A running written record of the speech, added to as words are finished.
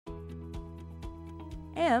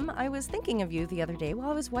Em, I was thinking of you the other day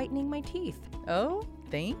while I was whitening my teeth. Oh,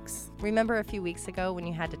 thanks. Remember a few weeks ago when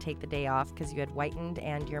you had to take the day off because you had whitened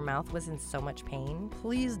and your mouth was in so much pain?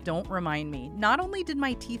 Please don't remind me. Not only did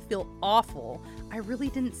my teeth feel awful, I really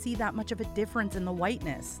didn't see that much of a difference in the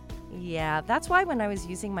whiteness. Yeah, that's why when I was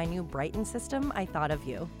using my new Brighten system, I thought of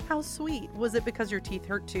you. How sweet. Was it because your teeth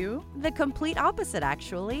hurt too? The complete opposite,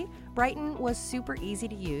 actually. Brighten was super easy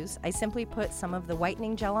to use. I simply put some of the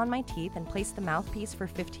whitening gel on my teeth and placed the mouthpiece for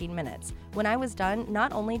 15 minutes. When I was done,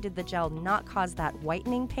 not only did the gel not cause that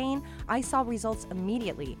whitening pain, I saw results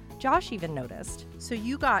immediately. Josh even noticed. So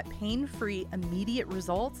you got pain-free, immediate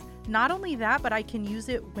results? Not only that, but I can use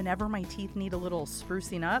it whenever my teeth need a little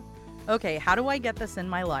sprucing up? Okay, how do I get this in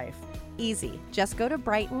my life? Easy. Just go to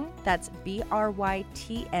Brighten, that's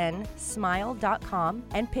BRYTN, smile.com,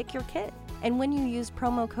 and pick your kit. And when you use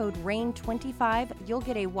promo code RAIN25, you'll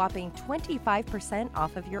get a whopping 25%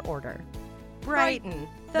 off of your order. Brighten,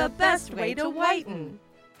 the best way to whiten.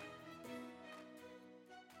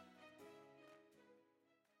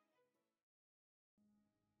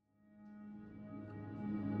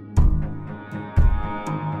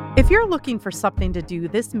 If you're looking for something to do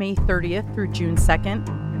this May 30th through June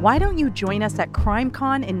 2nd, why don't you join us at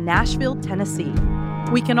CrimeCon in Nashville, Tennessee?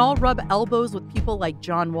 We can all rub elbows with people like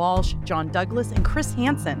John Walsh, John Douglas, and Chris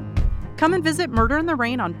Hansen. Come and visit Murder in the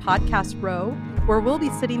Rain on Podcast Row, where we'll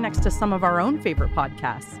be sitting next to some of our own favorite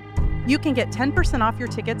podcasts. You can get 10% off your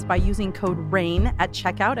tickets by using code RAIN at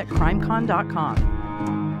checkout at crimecon.com.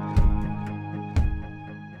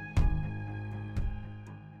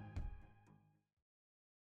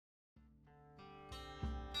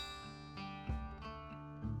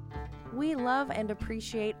 We love and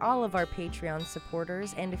appreciate all of our Patreon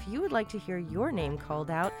supporters, and if you would like to hear your name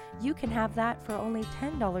called out, you can have that for only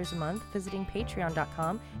 $10 a month visiting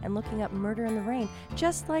patreon.com and looking up Murder in the Rain,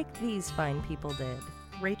 just like these fine people did.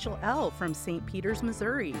 Rachel L. from St. Peters,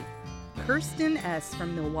 Missouri. Kirsten S.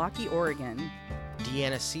 from Milwaukee, Oregon.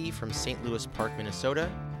 Deanna C. from St. Louis Park,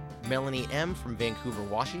 Minnesota. Melanie M. from Vancouver,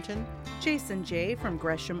 Washington. Jason J. from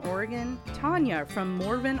Gresham, Oregon. Tanya from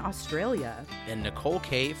Morven, Australia. And Nicole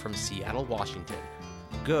K. from Seattle, Washington.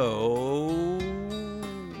 Go...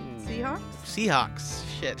 Seahawks? Seahawks.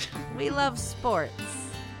 Shit. We love sports.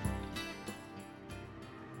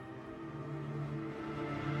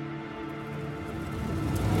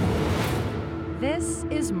 This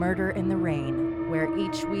is Murder in the Rain, where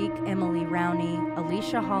each week Emily Rowney,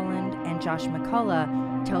 Alicia Holland, and Josh McCullough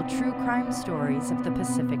tell true crime stories of the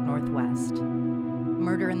Pacific Northwest.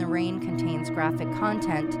 Murder in the Rain contains graphic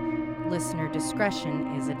content. Listener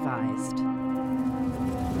discretion is advised.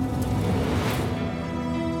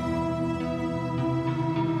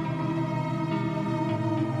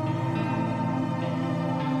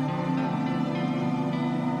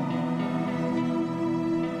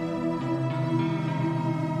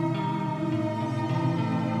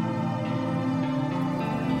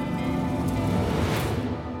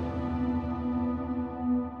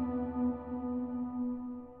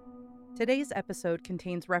 Today's episode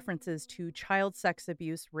contains references to child sex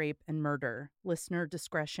abuse, rape, and murder. Listener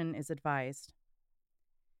discretion is advised.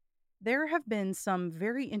 There have been some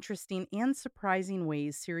very interesting and surprising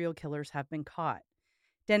ways serial killers have been caught.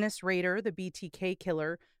 Dennis Rader, the BTK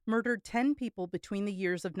killer, murdered 10 people between the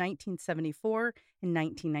years of 1974 and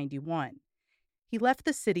 1991. He left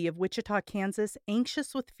the city of Wichita, Kansas,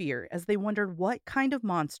 anxious with fear as they wondered what kind of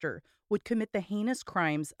monster would commit the heinous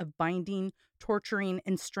crimes of binding, torturing,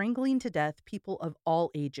 and strangling to death people of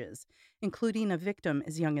all ages, including a victim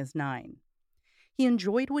as young as 9. He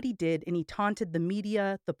enjoyed what he did, and he taunted the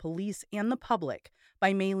media, the police, and the public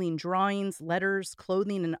by mailing drawings, letters,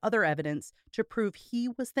 clothing, and other evidence to prove he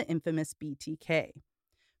was the infamous BTK.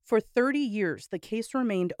 For 30 years, the case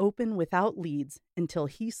remained open without leads until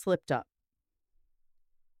he slipped up.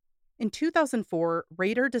 In 2004,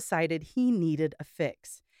 Rader decided he needed a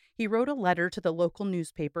fix. He wrote a letter to the local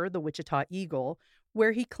newspaper, the Wichita Eagle,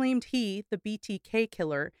 where he claimed he, the BTK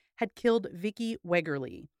killer, had killed Vicki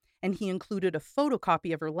Wegerle, and he included a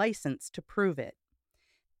photocopy of her license to prove it.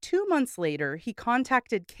 2 months later, he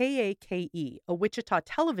contacted KAKE, a Wichita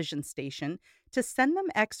television station, to send them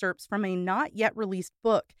excerpts from a not-yet-released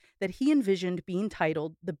book that he envisioned being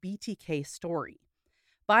titled The BTK Story.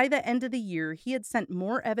 By the end of the year, he had sent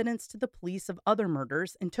more evidence to the police of other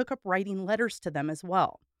murders and took up writing letters to them as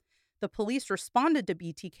well. The police responded to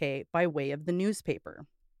BTK by way of the newspaper.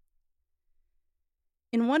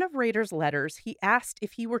 In one of Rader's letters, he asked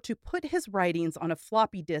if he were to put his writings on a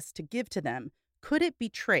floppy disk to give to them, could it be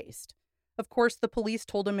traced? Of course, the police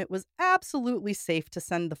told him it was absolutely safe to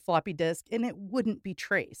send the floppy disk and it wouldn't be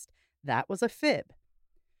traced. That was a fib.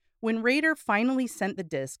 When Rader finally sent the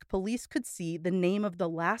disc, police could see the name of the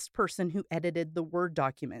last person who edited the Word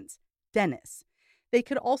documents, Dennis. They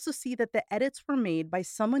could also see that the edits were made by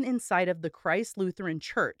someone inside of the Christ Lutheran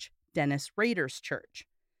Church, Dennis Rader's church.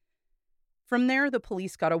 From there, the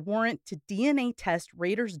police got a warrant to DNA test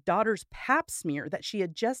Rader's daughter's pap smear that she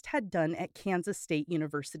had just had done at Kansas State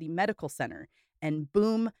University Medical Center. And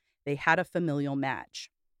boom, they had a familial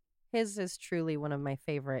match. His is truly one of my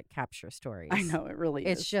favorite capture stories. I know, it really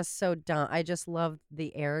is. It's just so dumb. I just love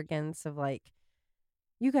the arrogance of like,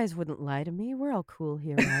 you guys wouldn't lie to me. We're all cool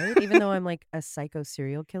here, right? Even though I'm like a psycho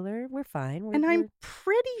serial killer, we're fine. And I'm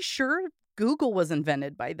pretty sure Google was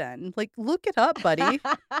invented by then. Like, look it up, buddy.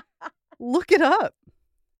 Look it up.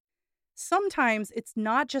 Sometimes it's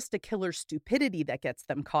not just a killer's stupidity that gets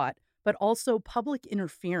them caught, but also public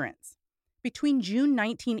interference. Between June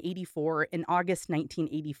 1984 and August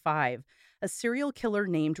 1985, a serial killer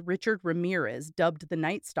named Richard Ramirez, dubbed the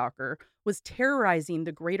Night Stalker, was terrorizing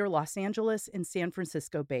the greater Los Angeles and San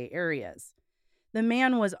Francisco Bay areas. The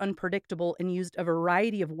man was unpredictable and used a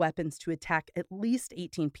variety of weapons to attack at least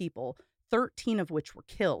 18 people, 13 of which were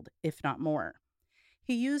killed, if not more.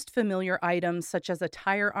 He used familiar items such as a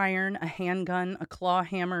tire iron, a handgun, a claw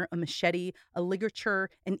hammer, a machete, a ligature,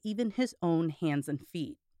 and even his own hands and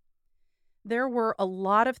feet. There were a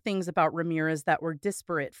lot of things about Ramirez that were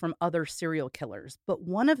disparate from other serial killers, but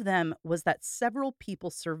one of them was that several people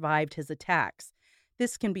survived his attacks.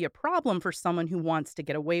 This can be a problem for someone who wants to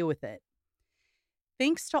get away with it.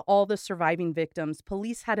 Thanks to all the surviving victims,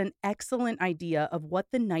 police had an excellent idea of what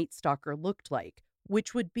the Night Stalker looked like,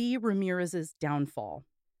 which would be Ramirez's downfall.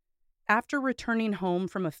 After returning home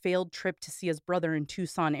from a failed trip to see his brother in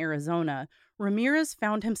Tucson, Arizona, Ramirez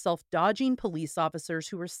found himself dodging police officers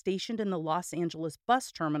who were stationed in the Los Angeles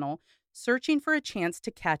bus terminal, searching for a chance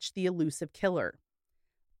to catch the elusive killer.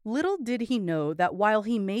 Little did he know that while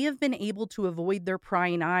he may have been able to avoid their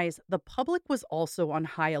prying eyes, the public was also on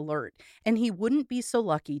high alert, and he wouldn't be so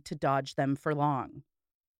lucky to dodge them for long.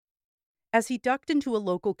 As he ducked into a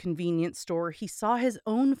local convenience store, he saw his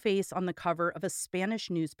own face on the cover of a Spanish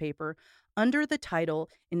newspaper under the title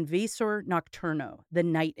Invasor Nocturno, the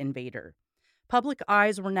Night Invader. Public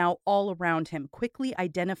eyes were now all around him, quickly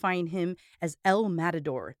identifying him as El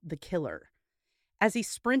Matador, the killer. As he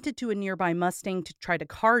sprinted to a nearby Mustang to try to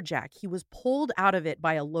carjack, he was pulled out of it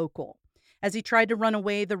by a local. As he tried to run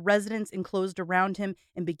away, the residents enclosed around him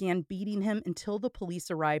and began beating him until the police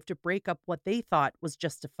arrived to break up what they thought was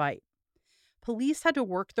just a fight. Police had to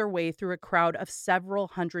work their way through a crowd of several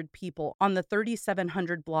hundred people on the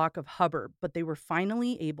 3700 block of Hubbard, but they were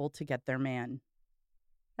finally able to get their man.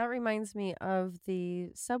 That reminds me of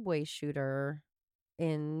the subway shooter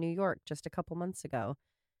in New York just a couple months ago.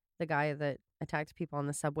 The guy that attacked people on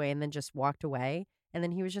the subway and then just walked away. And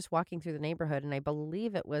then he was just walking through the neighborhood, and I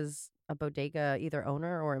believe it was a bodega, either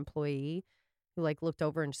owner or employee, who like looked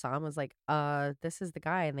over and saw him and was like, this is the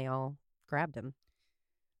guy, and they all grabbed him.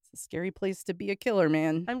 A scary place to be a killer,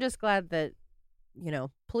 man. I'm just glad that,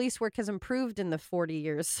 police work has improved in the 40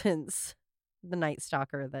 years since the Night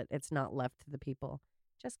Stalker, that it's not left to the people.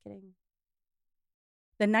 Just kidding.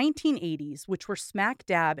 The 1980s, which were smack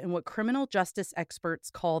dab in what criminal justice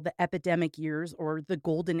experts call the epidemic years or the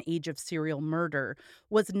golden age of serial murder,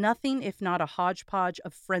 was nothing if not a hodgepodge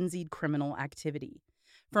of frenzied criminal activity.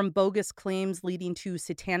 From bogus claims leading to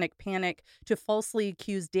satanic panic to falsely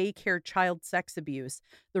accused daycare child sex abuse,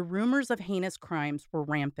 the rumors of heinous crimes were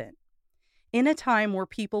rampant. In a time where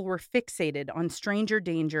people were fixated on stranger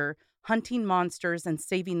danger, hunting monsters, and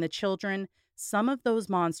saving the children, some of those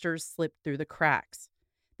monsters slipped through the cracks.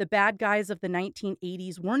 The bad guys of the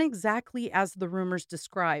 1980s weren't exactly as the rumors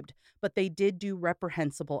described, but they did do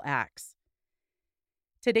reprehensible acts.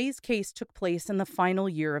 Today's case took place in the final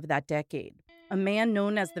year of that decade. A man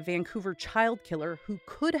known as the Vancouver child killer, who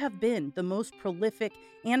could have been the most prolific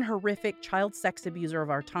and horrific child sex abuser of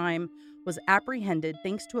our time, was apprehended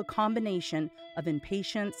thanks to a combination of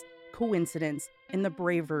impatience, coincidence, and the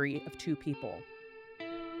bravery of two people.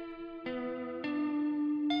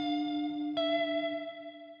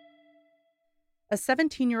 A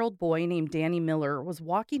 17-year-old boy named Danny Miller was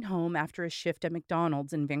walking home after a shift at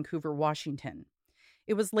McDonald's in Vancouver, Washington.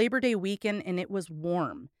 It was Labor Day weekend and it was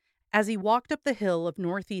warm. As he walked up the hill of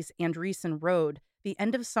Northeast Andreessen Road, the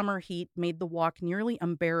end of summer heat made the walk nearly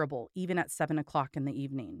unbearable, even at 7 o'clock in the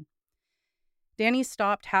evening. Danny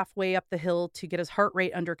stopped halfway up the hill to get his heart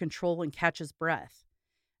rate under control and catch his breath.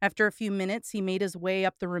 After a few minutes, he made his way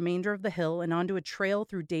up the remainder of the hill and onto a trail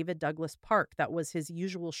through David Douglas Park that was his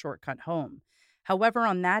usual shortcut home. However,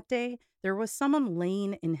 on that day, there was someone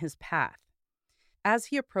laying in his path. As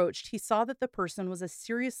he approached, he saw that the person was a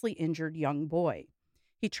seriously injured young boy.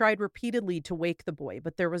 He tried repeatedly to wake the boy,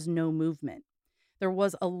 but there was no movement. There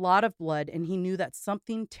was a lot of blood, and he knew that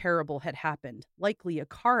something terrible had happened, likely a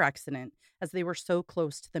car accident, as they were so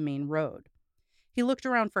close to the main road. He looked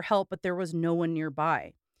around for help, but there was no one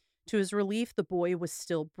nearby. To his relief, the boy was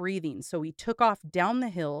still breathing, so he took off down the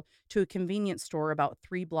hill to a convenience store about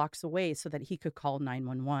 3 blocks away so that he could call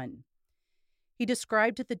 911. He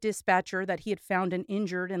described to the dispatcher that he had found an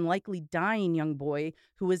injured and likely dying young boy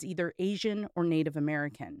who was either Asian or Native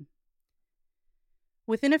American.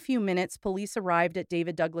 Within a few minutes, police arrived at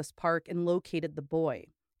David Douglas Park and located the boy.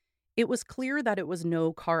 It was clear that it was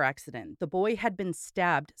no car accident. The boy had been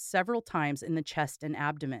stabbed several times in the chest and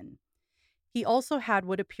abdomen. He also had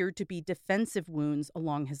what appeared to be defensive wounds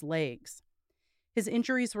along his legs. His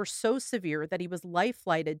injuries were so severe that he was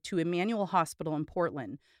life-flighted to Emmanuel Hospital in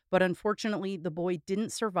Portland, but unfortunately, the boy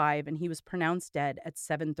didn't survive and he was pronounced dead at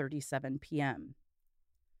 7:37 p.m.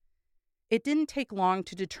 It didn't take long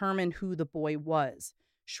to determine who the boy was.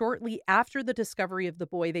 Shortly after the discovery of the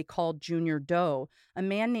boy they called Junior Doe, a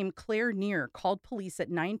man named Claire Neer called police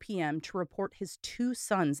at 9 p.m. to report his 2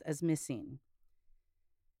 sons as missing.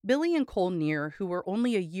 Billy and Cole Neer, who were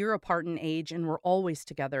only a year apart in age and were always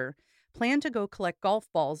together, planned to go collect golf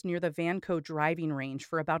balls near the Vanco driving range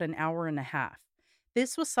for about an hour and a half.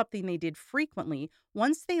 This was something they did frequently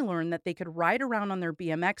once they learned that they could ride around on their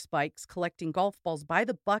BMX bikes collecting golf balls by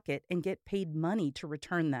the bucket and get paid money to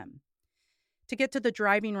return them. To get to the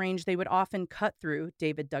driving range, they would often cut through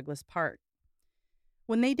David Douglas Park.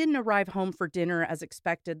 When they didn't arrive home for dinner as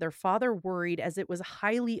expected, their father worried as it was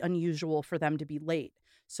highly unusual for them to be late,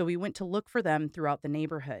 so he went to look for them throughout the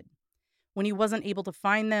neighborhood. When he wasn't able to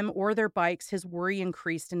find them or their bikes, his worry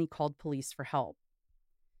increased and he called police for help.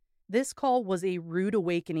 This call was a rude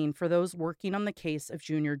awakening for those working on the case of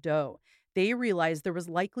Junior Doe. They realized there was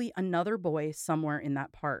likely another boy somewhere in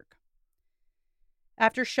that park.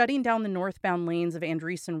 After shutting down the northbound lanes of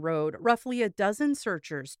Andreessen Road, roughly a dozen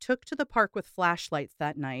searchers took to the park with flashlights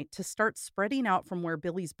that night to start spreading out from where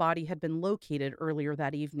Billy's body had been located earlier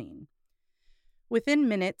that evening. Within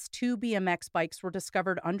minutes, 2 BMX bikes were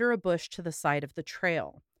discovered under a bush to the side of the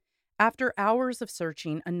trail. After hours of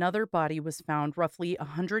searching, another body was found roughly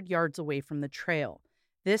 100 yards away from the trail.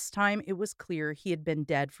 This time, it was clear he had been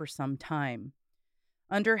dead for some time.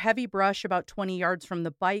 Under heavy brush about 20 yards from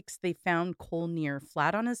the bikes, they found Cole Neer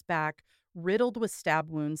flat on his back, riddled with stab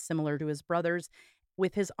wounds similar to his brother's,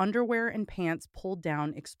 with his underwear and pants pulled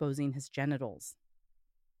down, exposing his genitals.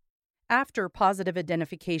 After positive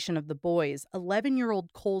identification of the boys,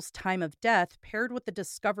 11-year-old Cole's time of death, paired with the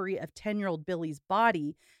discovery of 10-year-old Billy's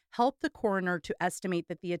body, helped the coroner to estimate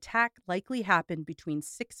that the attack likely happened between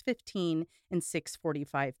 6:15 and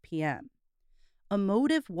 6:45 p.m. A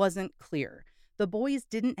motive wasn't clear. The boys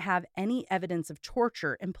didn't have any evidence of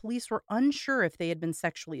torture, and police were unsure if they had been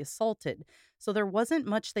sexually assaulted, so there wasn't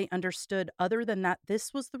much they understood other than that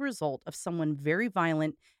this was the result of someone very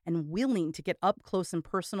violent and willing to get up close and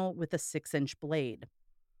personal with a 6-inch blade.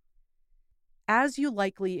 As you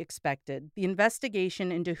likely expected, the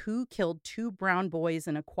investigation into who killed 2 brown boys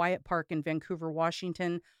in a quiet park in Vancouver,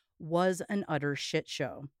 Washington, was an utter shit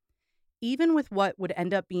show. Even with what would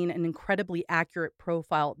end up being an incredibly accurate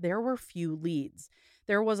profile, there were few leads.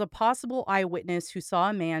 There was a possible eyewitness who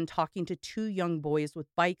saw a man talking to 2 young boys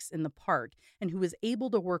with bikes in the park and who was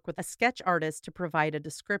able to work with a sketch artist to provide a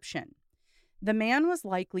description. The man was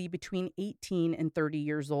likely between 18 and 30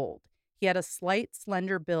 years old. He had a slight,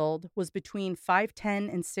 slender build, was between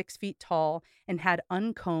 5'10" and 6 feet tall, and had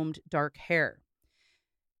uncombed dark hair.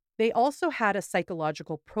 They also had a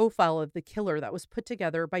psychological profile of the killer that was put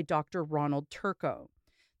together by Dr. Ronald Turco.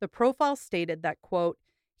 The profile stated that, quote,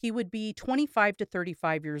 he would be 25 to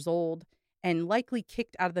 35 years old and likely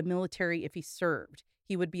kicked out of the military if he served.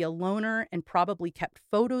 He would be a loner and probably kept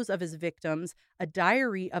photos of his victims, a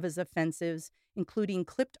diary of his offenses, including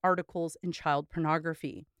clipped articles and child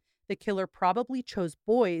pornography. The killer probably chose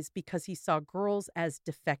boys because he saw girls as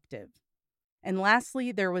defective. And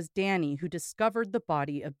lastly, there was Danny, who discovered the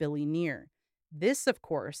body of Billy Neer. This, of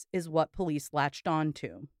course, is what police latched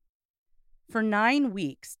onto. For 9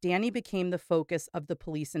 weeks, Danny became the focus of the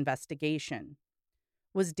police investigation.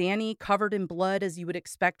 Was Danny covered in blood as you would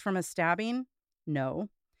expect from a stabbing? No.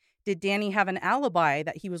 Did Danny have an alibi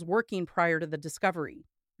that he was working prior to the discovery?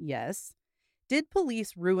 Yes. Did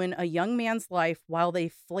police ruin a young man's life while they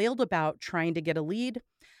flailed about trying to get a lead?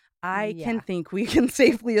 I can think we can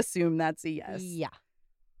safely assume that's a yes. Yeah.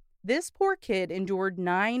 This poor kid endured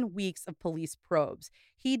 9 weeks of police probes.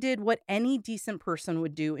 He did what any decent person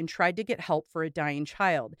would do and tried to get help for a dying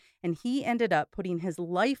child, and he ended up putting his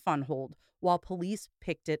life on hold while police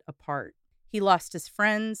picked it apart. He lost his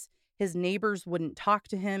friends, His neighbors wouldn't talk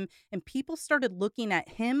to him, and people started looking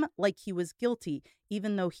at him like he was guilty,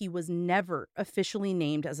 even though he was never officially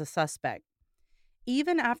named as a suspect.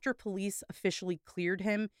 Even after police officially cleared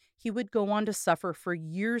him, he would go on to suffer for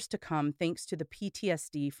years to come thanks to the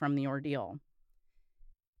PTSD from the ordeal.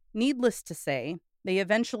 Needless to say, they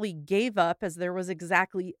eventually gave up as there was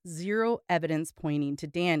exactly zero evidence pointing to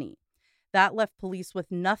Danny. That left police with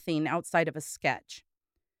nothing outside of a sketch.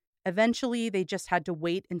 Eventually, they just had to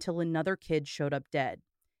wait until another kid showed up dead.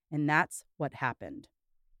 And that's what happened.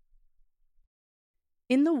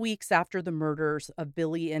 In the weeks after the murders of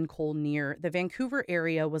Billy and Cole Neer, the Vancouver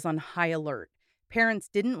area was on high alert. Parents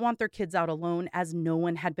didn't want their kids out alone as no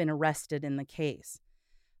one had been arrested in the case.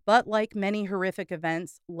 But like many horrific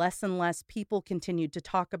events, less and less people continued to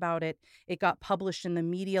talk about it. It got published in the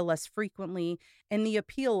media less frequently, and the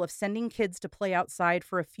appeal of sending kids to play outside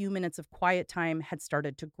for a few minutes of quiet time had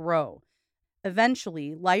started to grow.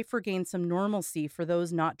 Eventually, life regained some normalcy for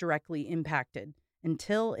those not directly impacted,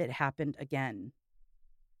 until it happened again.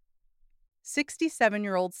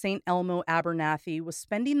 67-year-old St. Elmo Abernathy was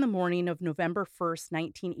spending the morning of November 1st,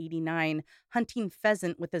 1989, hunting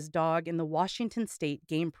pheasant with his dog in the Washington State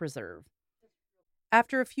Game Preserve.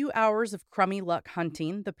 After a few hours of crummy luck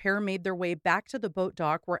hunting, the pair made their way back to the boat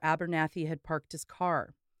dock where Abernathy had parked his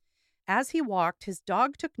car. As he walked, his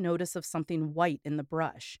dog took notice of something white in the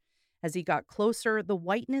brush. As he got closer, the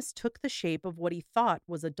whiteness took the shape of what he thought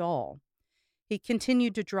was a doll. He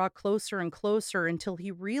continued to draw closer and closer until he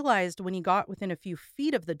realized when he got within a few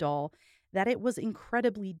feet of the doll that it was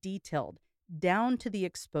incredibly detailed, down to the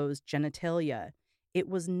exposed genitalia. It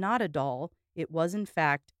was not a doll. It was, in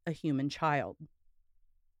fact, a human child.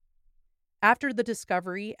 After the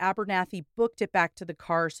discovery, Abernathy booked it back to the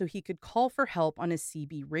car so he could call for help on his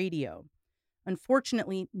CB radio.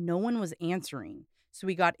 Unfortunately, no one was answering, so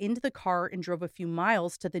he got into the car and drove a few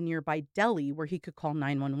miles to the nearby deli where he could call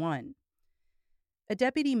 911. A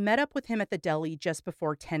deputy met up with him at the deli just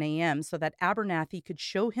before 10 a.m. so that Abernathy could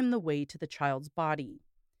show him the way to the child's body.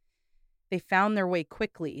 They found their way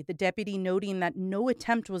quickly, the deputy noting that no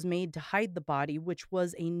attempt was made to hide the body, which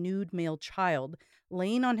was a nude male child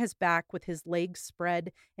laying on his back with his legs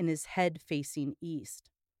spread and his head facing east.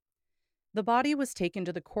 The body was taken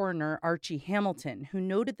to the coroner, Archie Hamilton, who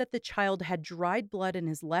noted that the child had dried blood in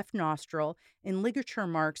his left nostril and ligature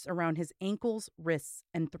marks around his ankles, wrists,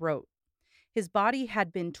 and throat. His body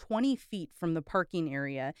had been 20 feet from the parking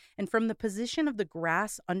area, and from the position of the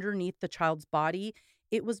grass underneath the child's body,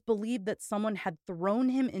 it was believed that someone had thrown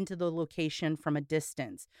him into the location from a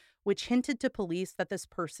distance, which hinted to police that this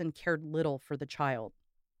person cared little for the child.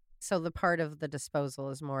 So the part of the disposal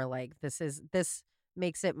is more like this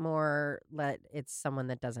makes it more that it's someone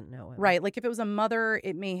that doesn't know him. Right. Like if it was a mother,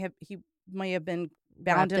 he may have been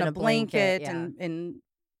bound in a blanket yeah. and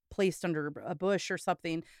placed under a bush or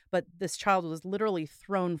something, but this child was literally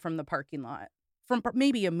thrown from the parking lot, from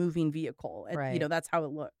maybe a moving vehicle. Right. That's how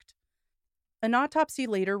it looked. An autopsy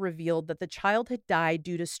later revealed that the child had died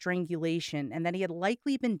due to strangulation and that he had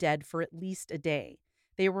likely been dead for at least a day.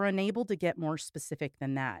 They were unable to get more specific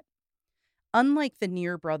than that. Unlike the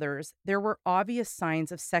Neer brothers, there were obvious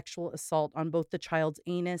signs of sexual assault on both the child's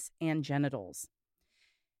anus and genitals.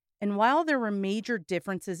 And while there were major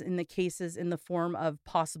differences in the cases in the form of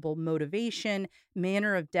possible motivation,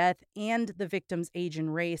 manner of death, and the victim's age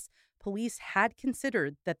and race, police had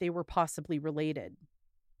considered that they were possibly related.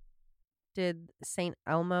 Did St.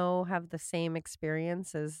 Elmo have the same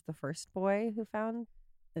experience as the first boy who found?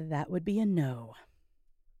 That would be a no.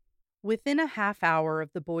 Within a half hour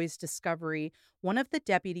of the boys' discovery, one of the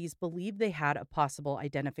deputies believed they had a possible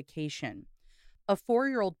identification. A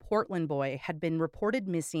 4-year-old Portland boy had been reported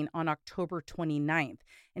missing on October 29th,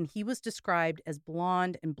 and he was described as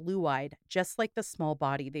blonde and blue-eyed, just like the small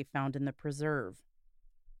body they found in the preserve.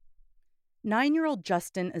 9-year-old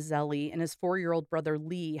Justin Azelli and his 4-year-old brother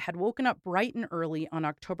Lee had woken up bright and early on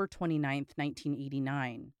October 29th,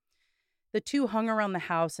 1989. The two hung around the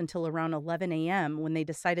house until around 11 a.m. when they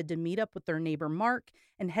decided to meet up with their neighbor Mark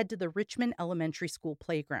and head to the Richmond Elementary School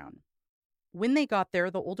playground. When they got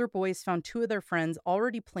there, the older boys found two of their friends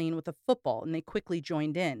already playing with a football, and they quickly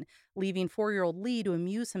joined in, leaving 4-year-old Lee to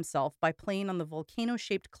amuse himself by playing on the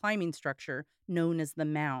volcano-shaped climbing structure known as the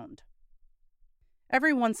Mound.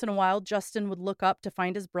 Every once in a while, Justin would look up to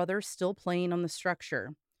find his brother still playing on the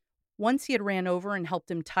structure. Once he had ran over and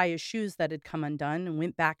helped him tie his shoes that had come undone and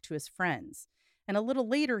went back to his friends. And a little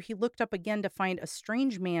later, he looked up again to find a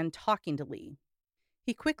strange man talking to Lee.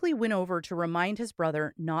 He quickly went over to remind his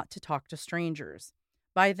brother not to talk to strangers.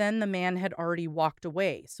 By then, the man had already walked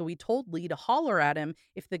away, so he told Lee to holler at him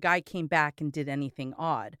if the guy came back and did anything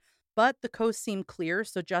odd. But the coast seemed clear,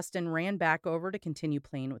 so Justin ran back over to continue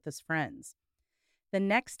playing with his friends. The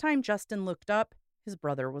next time Justin looked up, his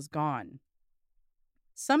brother was gone.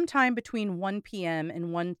 Sometime between 1 p.m. and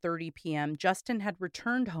 1:30 p.m., Justin had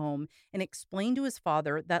returned home and explained to his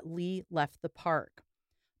father that Lee left the park.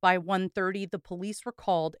 By 1:30, the police were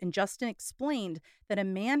called, and Justin explained that a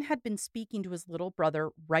man had been speaking to his little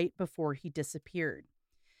brother right before he disappeared.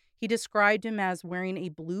 He described him as wearing a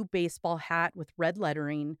blue baseball hat with red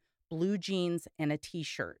lettering, blue jeans, and a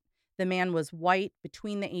t-shirt. The man was white,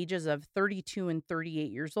 between the ages of 32 and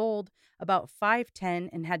 38 years old, about 5'10",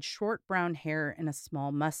 and had short brown hair and a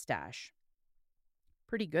small mustache.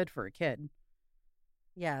 Pretty good for a kid.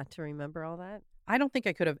 Yeah, to remember all that. I don't think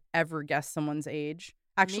I could have ever guessed someone's age.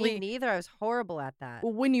 Actually, me neither. I was horrible at that.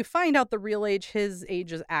 When you find out the real age, his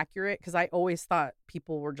age is accurate, because I always thought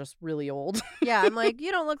people were just really old. Yeah, I'm like,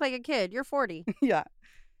 you don't look like a kid. You're 40. Yeah.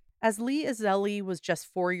 As Lee Ezeli was just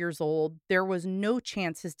 4 years old, there was no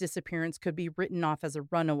chance his disappearance could be written off as a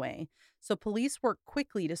runaway, so police worked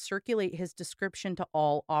quickly to circulate his description to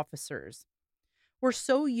all officers. We're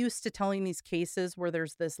so used to telling these cases where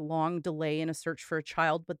there's this long delay in a search for a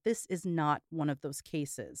child, but this is not one of those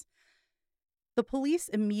cases. The police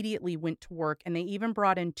immediately went to work, and they even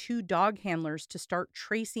brought in 2 dog handlers to start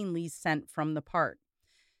tracing Lee's scent from the park.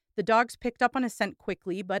 The dogs picked up on his scent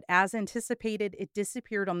quickly, but as anticipated, it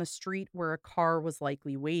disappeared on the street where a car was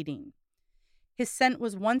likely waiting. His scent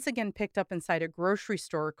was once again picked up inside a grocery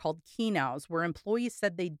store called Keenow's, where employees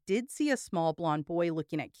said they did see a small blonde boy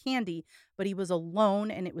looking at candy, but he was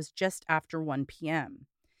alone and it was just after 1 p.m.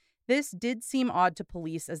 This did seem odd to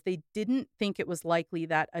police, as they didn't think it was likely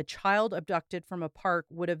that a child abducted from a park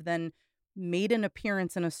would have then made an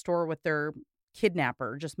appearance in a store with their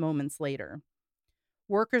kidnapper just moments later.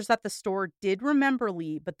 Workers at the store did remember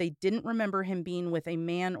Lee, but they didn't remember him being with a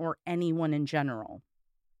man or anyone in general.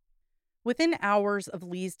 Within hours of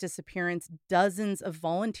Lee's disappearance, dozens of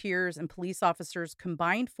volunteers and police officers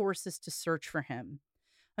combined forces to search for him.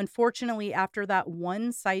 Unfortunately, after that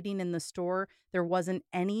one sighting in the store, there wasn't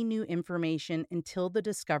any new information until the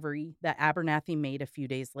discovery that Abernathy made a few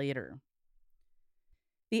days later.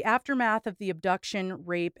 The aftermath of the abduction,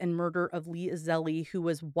 rape, and murder of Lee Ezeli, who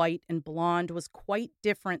was white and blonde, was quite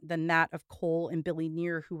different than that of Cole and Billy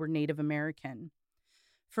Neer, who were Native American.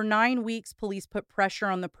 For 9 weeks, police put pressure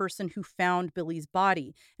on the person who found Billy's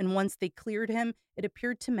body, and once they cleared him, it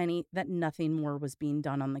appeared to many that nothing more was being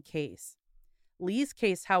done on the case. Lee's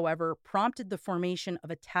case, however, prompted the formation of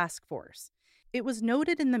a task force. It was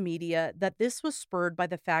noted in the media that this was spurred by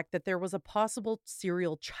the fact that there was a possible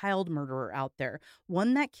serial child murderer out there,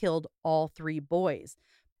 one that killed all 3 boys.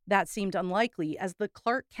 That seemed unlikely, as the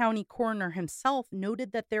Clark County coroner himself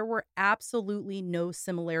noted that there were absolutely no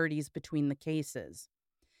similarities between the cases.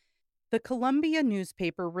 The Columbia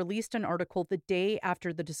newspaper released an article the day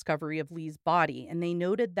after the discovery of Lee's body, and they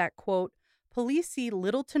noted that, quote, police see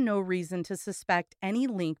little to no reason to suspect any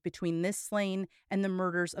link between this slaying and the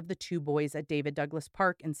murders of the 2 boys at David Douglas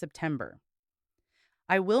Park in September.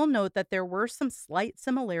 I will note that there were some slight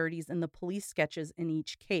similarities in the police sketches in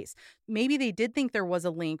each case. Maybe they did think there was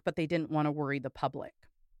a link, but they didn't want to worry the public.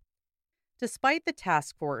 Despite the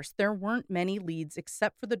task force, there weren't many leads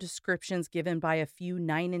except for the descriptions given by a few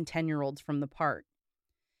 9 and 10-year-olds from the park.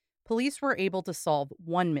 Police were able to solve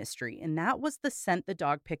one mystery, and that was the scent the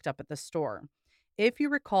dog picked up at the store. If you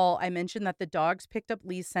recall, I mentioned that the dogs picked up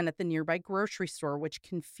Lee's scent at the nearby grocery store, which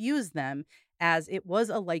confused them, as it was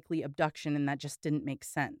a likely abduction and that just didn't make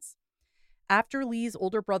sense. After Lee's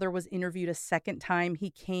older brother was interviewed a second time, he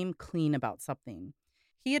came clean about something.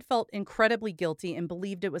 He had felt incredibly guilty and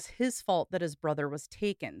believed it was his fault that his brother was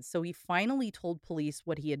taken, so he finally told police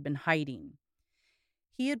what he had been hiding.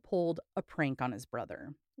 He had pulled a prank on his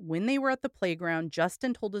brother. When they were at the playground,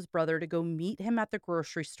 Justin told his brother to go meet him at the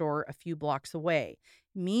grocery store a few blocks away.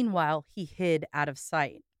 Meanwhile, he hid out of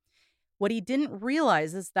sight. What he didn't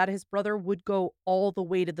realize is that his brother would go all the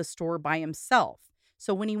way to the store by himself.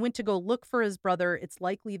 So when he went to go look for his brother, it's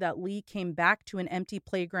likely that Lee came back to an empty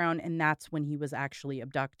playground, and that's when he was actually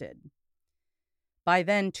abducted. By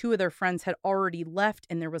then, 2 of their friends had already left,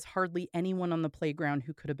 and there was hardly anyone on the playground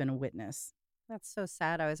who could have been a witness. That's so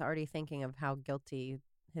sad. I was already thinking of how guilty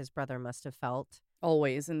his brother must have felt.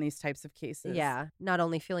 Always in these types of cases. Yeah, not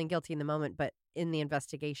only feeling guilty in the moment, but in the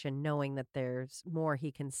investigation, knowing that there's more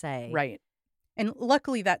he can say. Right. And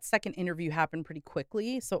luckily, that second interview happened pretty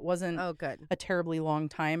quickly, so it wasn't good. a terribly long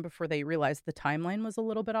time before they realized the timeline was a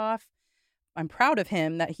little bit off. I'm proud of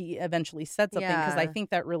him that he eventually said something, because I think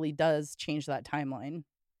that really does change that timeline.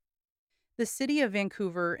 The city of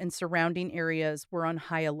Vancouver and surrounding areas were on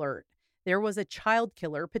high alert. There was a child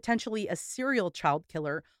killer, potentially a serial child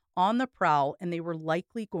killer, on the prowl and they were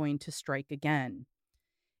likely going to strike again.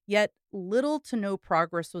 Yet, little to no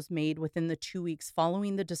progress was made within the 2 weeks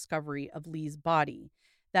following the discovery of Lee's body.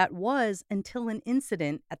 That was until an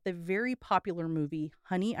incident at the very popular movie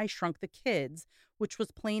Honey, I Shrunk the Kids, which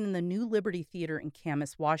was playing in the New Liberty Theater in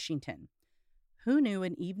Camas, Washington. Who knew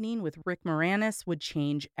an evening with Rick Moranis would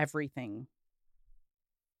change everything?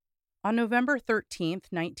 On November 13th,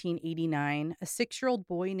 1989, a 6-year-old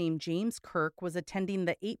boy named James Kirk was attending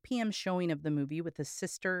the 8 p.m. showing of the movie with his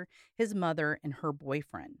sister, his mother, and her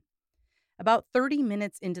boyfriend. About 30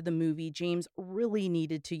 minutes into the movie, James really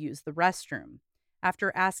needed to use the restroom.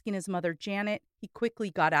 After asking his mother, Janet, he quickly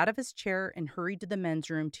got out of his chair and hurried to the men's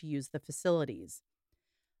room to use the facilities.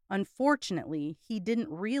 Unfortunately, he didn't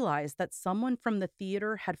realize that someone from the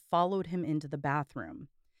theater had followed him into the bathroom.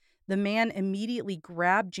 The man immediately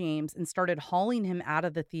grabbed James and started hauling him out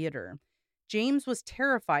of the theater. James was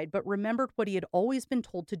terrified, but remembered what he had always been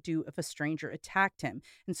told to do if a stranger attacked him,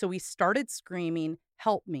 and so he started screaming,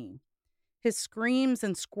 "Help me." His screams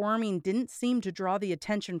and squirming didn't seem to draw the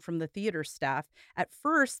attention from the theater staff. At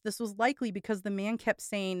first, this was likely because the man kept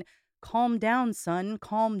saying, "Calm down, son,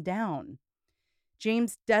 calm down."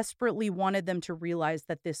 James desperately wanted them to realize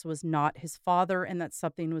that this was not his father and that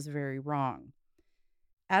something was very wrong.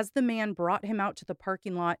 As the man brought him out to the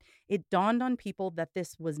parking lot, it dawned on people that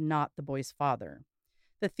this was not the boy's father.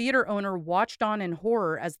 The theater owner watched on in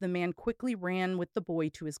horror as the man quickly ran with the boy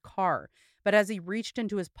to his car. But as he reached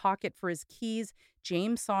into his pocket for his keys,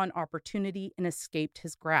 James saw an opportunity and escaped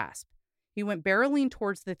his grasp. He went barreling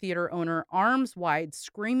towards the theater owner, arms wide,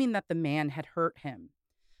 screaming that the man had hurt him.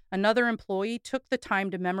 Another employee took the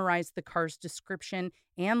time to memorize the car's description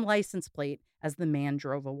and license plate as the man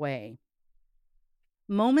drove away.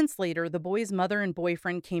 Moments later, the boy's mother and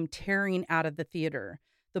boyfriend came tearing out of the theater.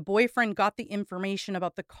 The boyfriend got the information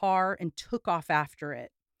about the car and took off after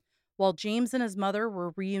it. While James and his mother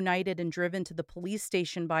were reunited and driven to the police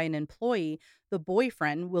station by an employee, the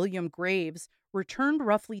boyfriend, William Graves, returned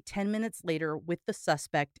roughly 10 minutes later with the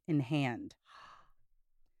suspect in hand.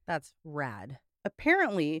 That's rad.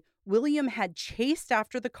 Apparently, William had chased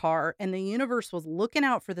after the car and the universe was looking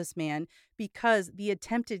out for this man because the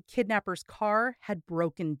attempted kidnapper's car had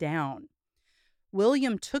broken down.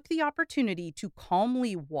 William took the opportunity to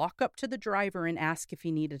calmly walk up to the driver and ask if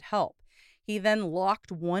he needed help. He then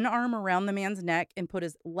locked one arm around the man's neck and put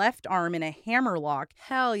his left arm in a hammer lock.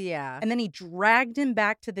 Hell yeah. And then he dragged him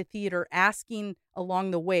back to the theater, asking along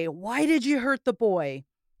the way, "Why did you hurt the boy?"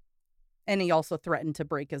 And he also threatened to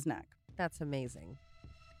break his neck. That's amazing.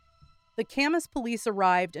 The Camas police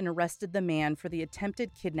arrived and arrested the man for the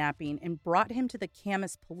attempted kidnapping and brought him to the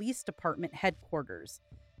Camas Police Department headquarters.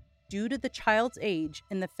 Due to the child's age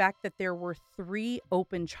and the fact that there were 3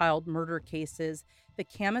 open child murder cases, the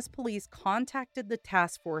Camas police contacted the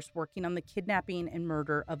task force working on the kidnapping and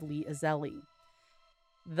murder of Lee Azeli.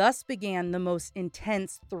 Thus began the most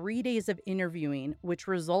intense 3 days of interviewing, which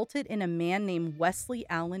resulted in a man named Wesley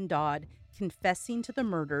Allen Dodd confessing to the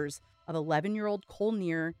murders of 11-year-old Cole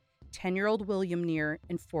Neer, 10-year-old William Neer,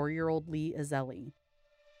 and 4-year-old Lee Azeli.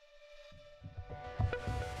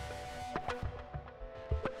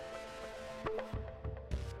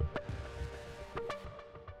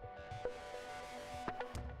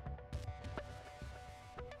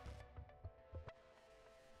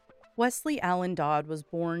 Wesley Allen Dodd was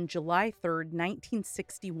born July 3rd,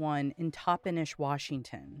 1961 in Toppenish,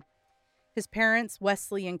 Washington. His parents,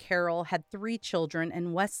 Wesley and Carol, had 3 children,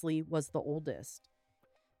 and Wesley was the oldest.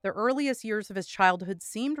 The earliest years of his childhood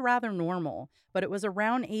seemed rather normal, but it was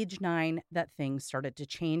around age 9 that things started to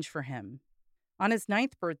change for him. On his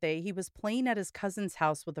 9th birthday, he was playing at his cousin's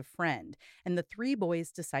house with a friend, and the 3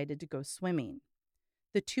 boys decided to go swimming.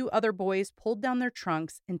 The 2 other boys pulled down their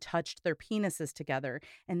trunks and touched their penises together,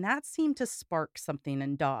 and that seemed to spark something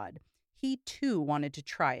in Dodd. He, too, wanted to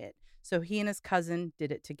try it, so he and his cousin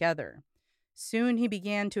did it together. Soon he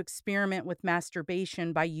began to experiment with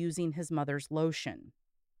masturbation by using his mother's lotion.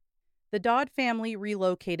 The Dodd family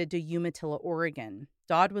relocated to Umatilla, Oregon.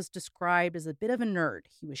 Dodd was described as a bit of a nerd.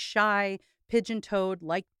 He was shy, pigeon-toed,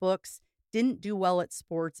 liked books, didn't do well at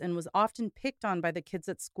sports, and was often picked on by the kids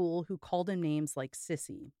at school who called him names like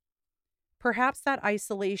Sissy. Perhaps that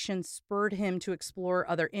isolation spurred him to explore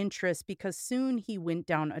other interests because soon he went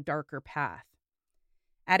down a darker path.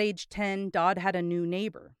 At age 10, Dodd had a new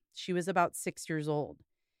neighbor. She was about 6 years old.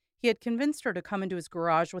 He had convinced her to come into his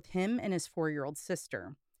garage with him and his 4-year-old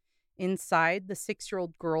sister. Inside, the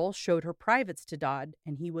 6-year-old girl showed her privates to Dodd,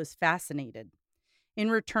 and he was fascinated. In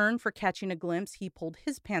return for catching a glimpse, he pulled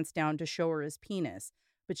his pants down to show her his penis,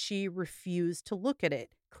 but she refused to look at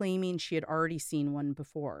it, claiming she had already seen one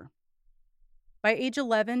before. By age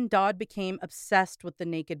 11, Dodd became obsessed with the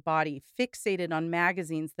naked body, fixated on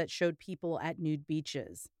magazines that showed people at nude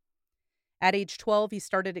beaches. At age 12, he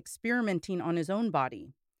started experimenting on his own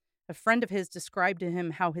body. A friend of his described to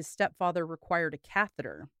him how his stepfather required a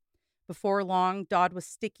catheter. Before long, Dodd was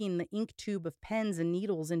sticking the ink tube of pens and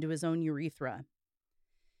needles into his own urethra.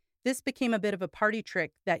 This became a bit of a party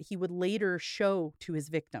trick that he would later show to his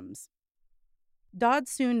victims. Dodd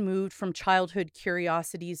soon moved from childhood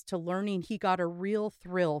curiosities to learning he got a real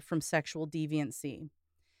thrill from sexual deviancy.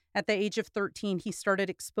 At the age of 13, he started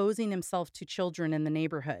exposing himself to children in the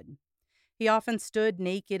neighborhood. He often stood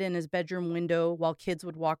naked in his bedroom window while kids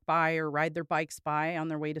would walk by or ride their bikes by on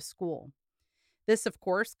their way to school. This, of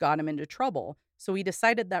course, got him into trouble, so he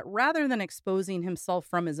decided that rather than exposing himself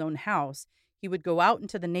from his own house, he would go out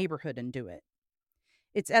into the neighborhood and do it.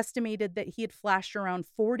 It's estimated that he had flashed around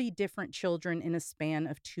 40 different children in a span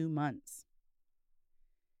of 2 months.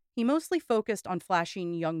 He mostly focused on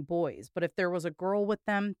flashing young boys, but if there was a girl with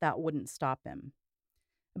them, that wouldn't stop him.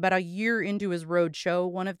 About a year into his road show,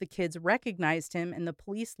 one of the kids recognized him, and the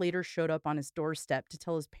police later showed up on his doorstep to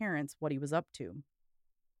tell his parents what he was up to.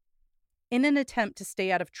 In an attempt to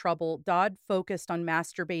stay out of trouble, Dodd focused on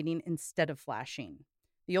masturbating instead of flashing.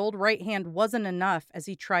 The old right hand wasn't enough as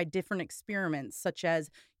he tried different experiments, such as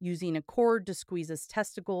using a cord to squeeze his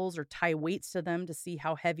testicles or tie weights to them to see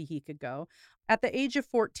how heavy he could go. At the age of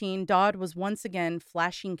 14, Dodd was once again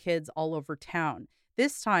flashing kids all over town,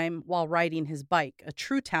 this time while riding his bike, a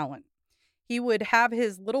true talent. He would have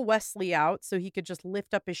his little Wesley out so he could just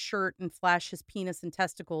lift up his shirt and flash his penis and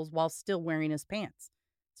testicles while still wearing his pants.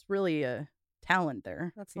 It's really a talent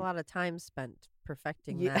there. That's a lot of time spent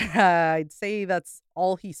perfecting that. Yeah, I'd say that's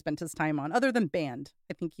all he spent his time on, other than band.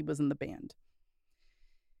 I think he was in the band.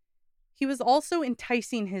 He was also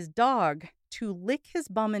enticing his dog to lick his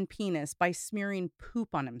bum and penis by smearing poop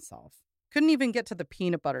on himself. Couldn't even get to the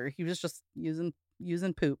peanut butter. He was just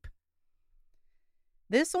using poop.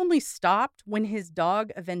 This only stopped when his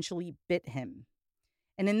dog eventually bit him.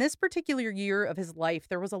 And in this particular year of his life,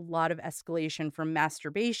 there was a lot of escalation from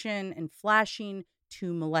masturbation and flashing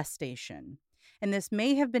to molestation. And this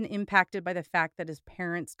may have been impacted by the fact that his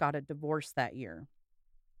parents got a divorce that year.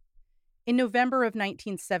 In November of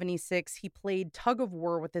 1976, he played tug of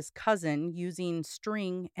war with his cousin using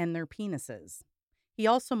string and their penises. He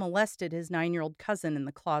also molested his 9-year-old cousin in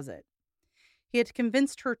the closet. He had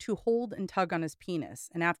convinced her to hold and tug on his penis,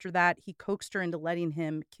 and after that, he coaxed her into letting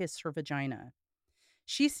him kiss her vagina.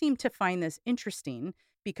 She seemed to find this interesting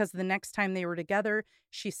because the next time they were together,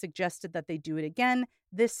 she suggested that they do it again.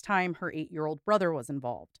 This time, her 8-year-old brother was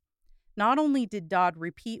involved. Not only did Dodd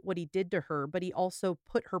repeat what he did to her, but he also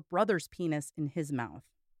put her brother's penis in his mouth.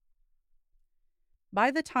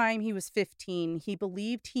 By the time he was 15, he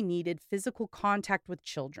believed he needed physical contact with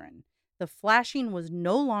children. The flashing was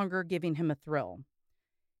no longer giving him a thrill.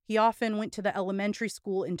 He often went to the elementary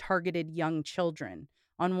school and targeted young children.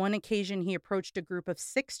 On one occasion, he approached a group of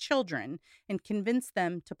 6 children and convinced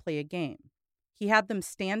them to play a game. He had them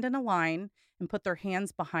stand in a line and put their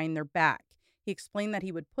hands behind their back. He explained that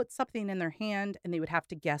he would put something in their hand and they would have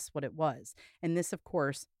to guess what it was. And this, of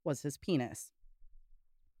course, was his penis.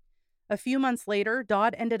 A few months later,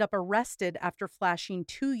 Dodd ended up arrested after flashing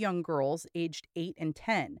 2 young girls aged 8 and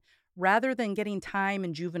 10. Rather than getting time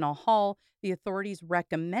in juvenile hall, the authorities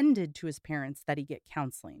recommended to his parents that he get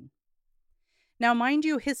counseling. Now, mind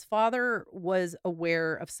you, his father was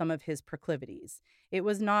aware of some of his proclivities. It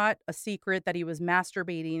was not a secret that he was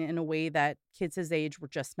masturbating in a way that kids his age were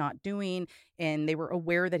just not doing, and they were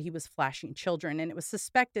aware that he was flashing children, and it was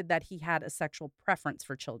suspected that he had a sexual preference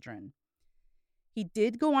for children. He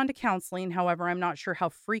did go on to counseling, however, I'm not sure how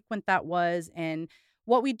frequent that was, and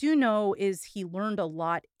what we do know is he learned a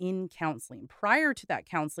lot in counseling. Prior to that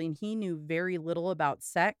counseling, he knew very little about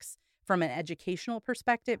sex from an educational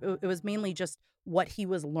perspective. It was mainly just what he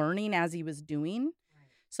was learning as he was doing. Right.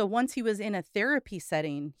 So once he was in a therapy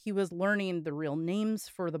setting, he was learning the real names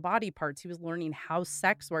for the body parts. He was learning how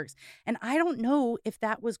sex works. And I don't know if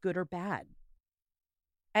that was good or bad.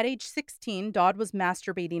 At age 16, Dodd was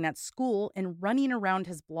masturbating at school and running around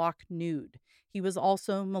his block nude. He was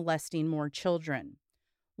also molesting more children.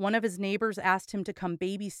 One of his neighbors asked him to come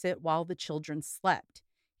babysit while the children slept.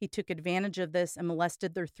 He took advantage of this and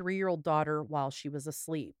molested their 3-year-old daughter while she was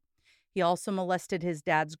asleep. He also molested his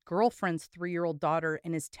dad's girlfriend's 3-year-old daughter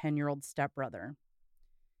and his 10-year-old stepbrother.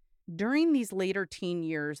 During these later teen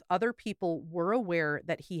years, other people were aware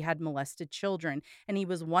that he had molested children, and he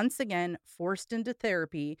was once again forced into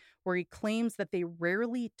therapy where he claims that they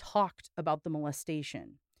rarely talked about the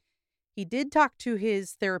molestation. He did talk to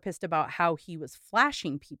his therapist about how he was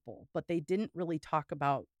flashing people, but they didn't really talk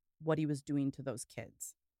about what he was doing to those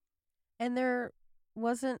kids. And there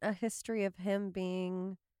wasn't a history of him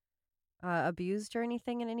being abused or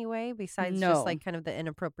anything in any way besides No. just like kind of the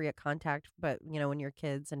inappropriate contact, but when you're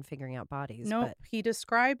kids and figuring out bodies. Nope. But He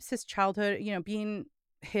describes his childhood, being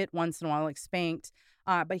hit once in a while, like spanked.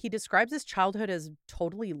 But he describes his childhood as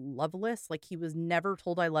totally loveless. Like he was never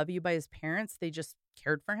told I love you by his parents. They just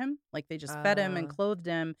cared for him. Like they just fed him and clothed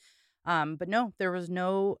him. But no, there was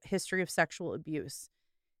no history of sexual abuse.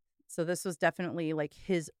 So this was definitely like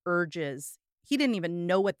his urges. He didn't even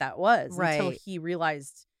know what that was until Right. he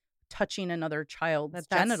realized touching another child's that's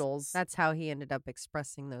genitals. That's how he ended up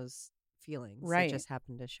expressing those feelings. Right. It just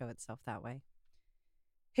happened to show itself that way.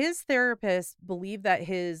 His therapist believed that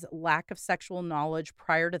his lack of sexual knowledge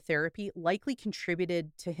prior to therapy likely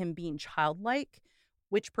contributed to him being childlike,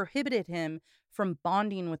 which prohibited him from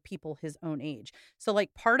bonding with people his own age. So,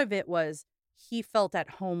 like, part of it was he felt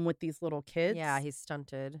at home with these little kids. Yeah, he's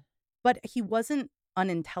stunted. But he wasn't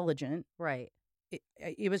unintelligent. Right.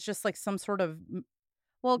 It was just like some sort of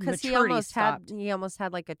Well, because he maturity almost stopped.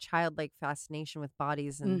 had like a childlike fascination with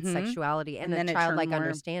bodies and Mhm. sexuality And and then a it turned childlike more-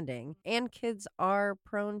 understanding. And kids are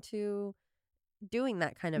prone to doing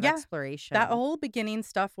that kind of Yeah, exploration. that whole beginning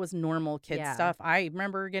stuff was normal kid Yeah. stuff. I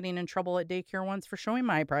remember getting in trouble at daycare once for showing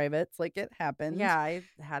my privates. Like, it happened. Yeah, I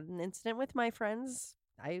had an incident with my friends.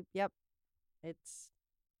 It's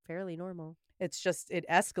fairly normal. It's just, it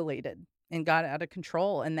escalated and got out of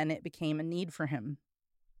control, and then it became a need for him.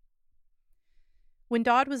 When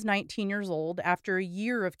Dodd was 19 years old, after a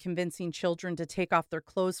year of convincing children to take off their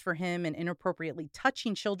clothes for him and inappropriately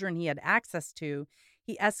touching children he had access to,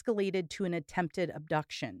 he escalated to an attempted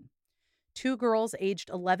abduction. 2 girls aged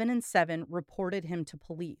 11 and 7 reported him to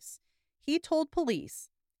police. He told police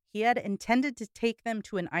he had intended to take them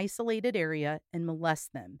to an isolated area and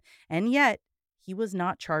molest them, and yet he was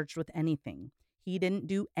not charged with anything. He didn't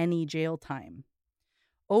do any jail time.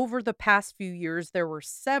 Over the past few years, there were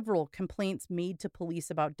several complaints made to police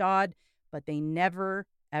about Dodd, but they never,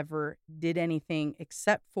 ever did anything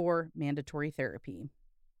except for mandatory therapy.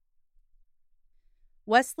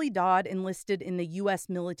 Wesley Dodd enlisted in the U.S.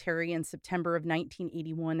 military in September of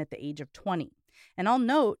 1981 at the age of 20. And I'll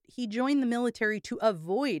note, he joined the military to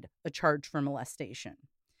avoid a charge for molestation.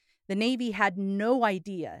 The Navy had no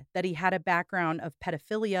idea that he had a background of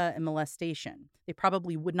pedophilia and molestation. They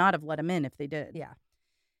probably would not have let him in if they did. Yeah.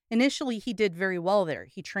 Initially, he did very well there.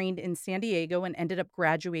 He trained in San Diego and ended up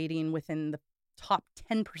graduating within the top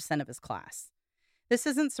 10% of his class. This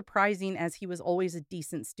isn't surprising, as he was always a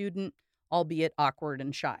decent student, albeit awkward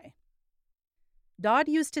and shy. Dodd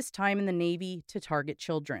used his time in the Navy to target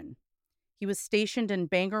children. He was stationed in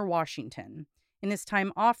Bangor, Washington. In his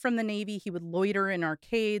time off from the Navy, he would loiter in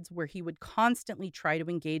arcades where he would constantly try to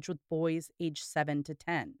engage with boys aged 7 to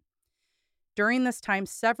 10. During this time,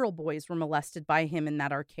 several boys were molested by him in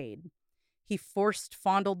that arcade. He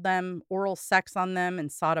fondled them, oral sex on them, and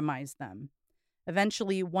sodomized them.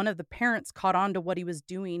 Eventually, one of the parents caught on to what he was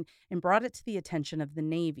doing and brought it to the attention of the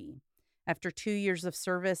Navy. After 2 years of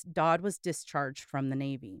service, Dodd was discharged from the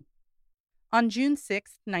Navy. On June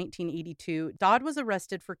 6, 1982, Dodd was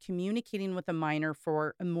arrested for communicating with a minor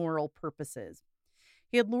for immoral purposes.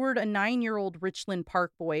 He had lured a 9-year-old Richland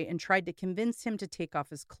Park boy and tried to convince him to take off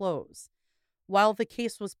his clothes. While the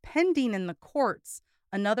case was pending in the courts,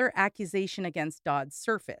 another accusation against Dodd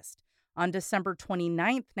surfaced. On December 29,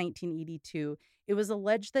 1982, it was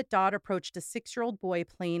alleged that Dodd approached a 6-year-old boy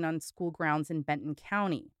playing on school grounds in Benton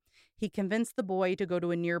County. He convinced the boy to go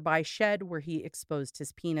to a nearby shed where he exposed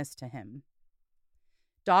his penis to him.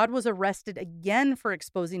 Dodd was arrested again for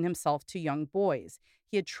exposing himself to young boys.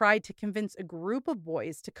 He had tried to convince a group of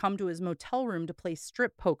boys to come to his motel room to play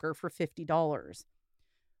strip poker for $50.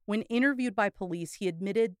 When interviewed by police, he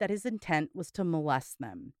admitted that his intent was to molest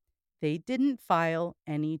them. They didn't file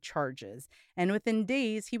any charges, and within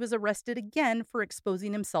days, he was arrested again for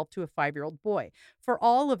exposing himself to a 5-year-old boy. For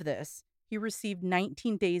all of this, he received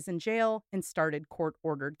 19 days in jail and started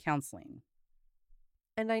court-ordered counseling.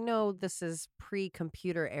 And I know this is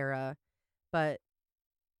pre-computer era, but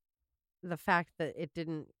the fact that it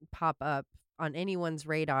didn't pop up on anyone's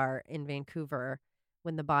radar in Vancouver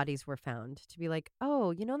when the bodies were found, to be like, oh,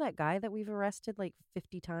 you know that guy that we've arrested like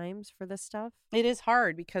 50 times for this stuff? It is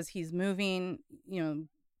hard because he's moving,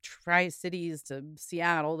 Tri-Cities to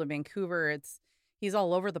Seattle to Vancouver. He's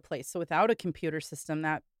all over the place. So without a computer system,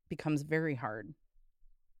 that becomes very hard.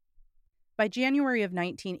 By January of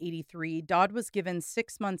 1983, Dodd was given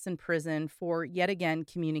 6 months in prison for yet again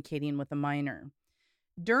communicating with a minor.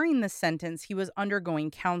 During this sentence, he was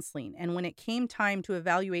undergoing counseling, and when it came time to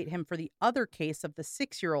evaluate him for the other case of the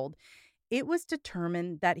 6-year-old, it was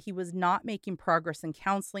determined that he was not making progress in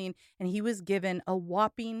counseling, and he was given a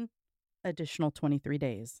whopping additional 23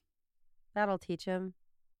 days. That'll teach him.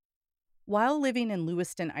 While living in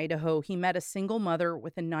Lewiston, Idaho, he met a single mother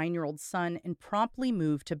with a 9-year-old son and promptly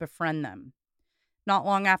moved to befriend them. Not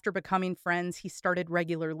long after becoming friends, he started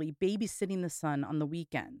regularly babysitting the son on the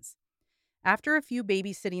weekends. After a few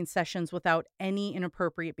babysitting sessions without any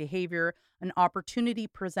inappropriate behavior, an opportunity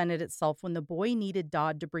presented itself when the boy needed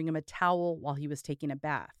Dodd to bring him a towel while he was taking a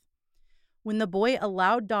bath. When the boy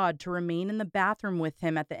allowed Dodd to remain in the bathroom with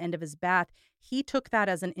him at the end of his bath, he took that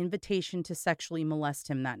as an invitation to sexually molest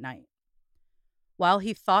him that night. While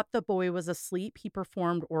he thought the boy was asleep, he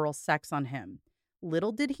performed oral sex on him.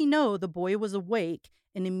 Little did he know the boy was awake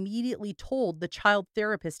and immediately told the child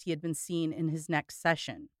therapist he had been seeing in his next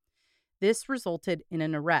session. This resulted in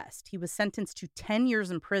an arrest. He was sentenced to 10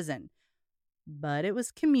 years in prison, but it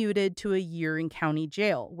was commuted to a year in county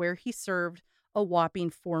jail, where he served a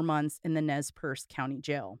whopping 4 months in the Nez Perce County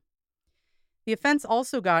Jail. The offense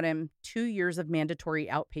also got him 2 years of mandatory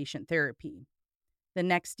outpatient therapy. The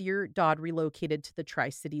next year, Dodd relocated to the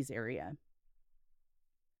Tri-Cities area.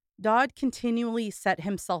 Dodd continually set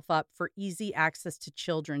himself up for easy access to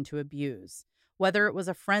children to abuse. Whether it was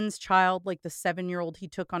a friend's child like the 7-year-old he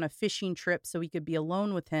took on a fishing trip so he could be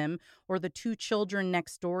alone with him, or the 2 children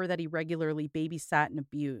next door that he regularly babysat and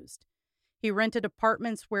abused. He rented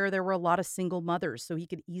apartments where there were a lot of single mothers so he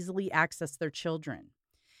could easily access their children.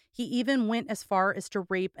 He even went as far as to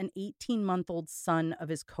rape an 18-month-old son of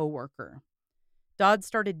his coworker. Dodd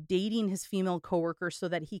started dating his female coworker so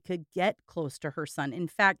that he could get close to her son. In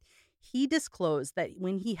fact, he disclosed that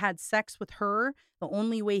when he had sex with her, the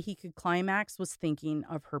only way he could climax was thinking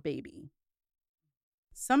of her baby.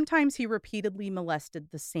 Sometimes he repeatedly molested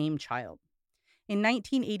the same child. In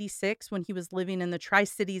 1986, when he was living in the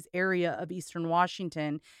Tri-Cities area of Eastern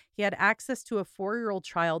Washington, he had access to a 4-year-old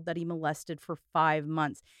child that he molested for 5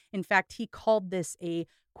 months. In fact, he called this a,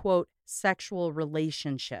 quote, sexual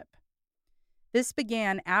relationship. This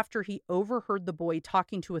began after he overheard the boy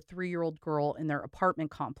talking to a 3-year-old girl in their apartment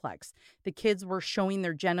complex. The kids were showing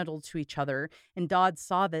their genitals to each other, and Dodd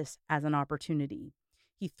saw this as an opportunity.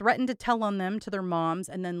 He threatened to tell on them to their moms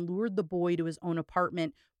and then lured the boy to his own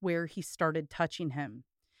apartment, where he started touching him.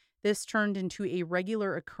 This turned into a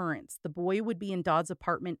regular occurrence. The boy would be in Dodd's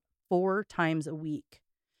apartment 4 times a week.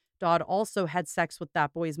 Dodd also had sex with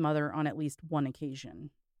that boy's mother on at least one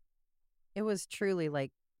occasion. It was truly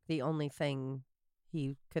like the only thing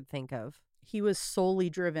he could think of. He was solely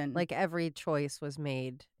driven. Like every choice was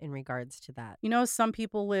made in regards to that. You know, some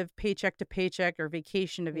people live paycheck to paycheck or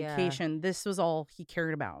vacation to vacation. Yeah. This was all he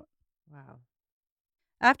cared about. Wow.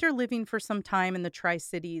 After living for some time in the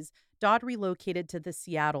Tri-Cities, Dodd relocated to the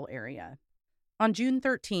Seattle area. On June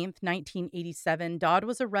 13th, 1987, Dodd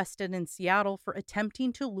was arrested in Seattle for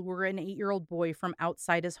attempting to lure an 8-year-old boy from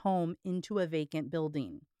outside his home into a vacant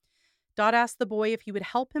building. Dodd asked the boy if he would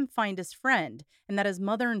help him find his friend and that his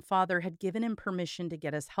mother and father had given him permission to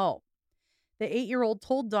get his help. The 8-year-old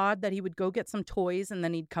told Dodd that he would go get some toys and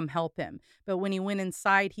then he'd come help him. But when he went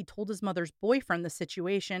inside, he told his mother's boyfriend the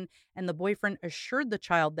situation, and the boyfriend assured the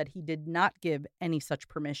child that he did not give any such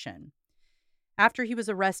permission. After he was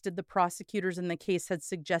arrested, the prosecutors in the case had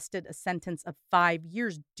suggested a sentence of 5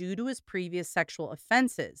 years due to his previous sexual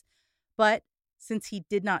offenses. But since he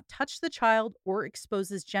did not touch the child or expose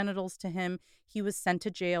his genitals to him, he was sent to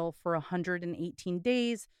jail for 118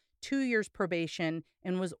 days, 2 years probation,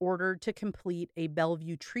 and was ordered to complete a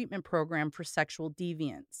Bellevue treatment program for sexual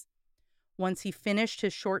deviance. Once he finished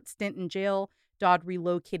his short stint in jail, Dodd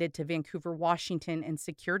relocated to Vancouver, Washington, and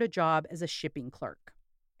secured a job as a shipping clerk.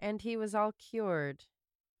 And he was all cured.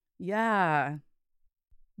 Yeah.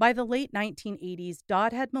 By the late 1980s,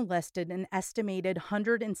 Dodd had molested an estimated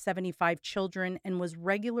 175 children and was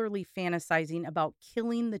regularly fantasizing about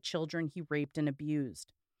killing the children he raped and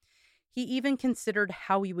abused. He even considered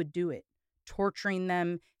how he would do it, torturing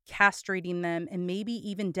them, castrating them, and maybe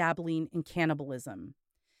even dabbling in cannibalism.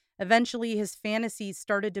 Eventually, his fantasies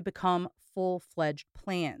started to become full-fledged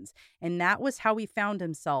plans, and that was how he found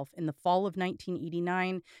himself in the fall of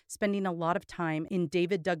 1989, spending a lot of time in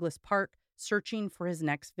David Douglas Park searching for his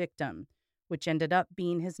next victim, which ended up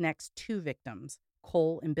being his next 2 victims,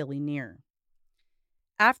 Cole and Billy Neer.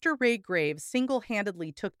 After Ray Graves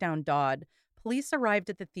single-handedly took down Dodd, police arrived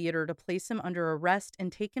at the theater to place him under arrest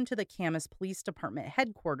and take him to the Camas Police Department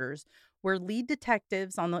headquarters, where lead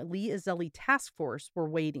detectives on the Lee Ezeli Task Force were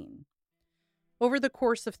waiting. Over the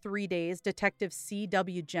course of 3 days, Detectives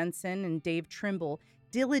C.W. Jensen and Dave Trimble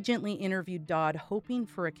diligently interviewed Dodd, hoping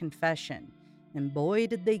for a confession. And boy,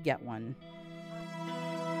 did they get one.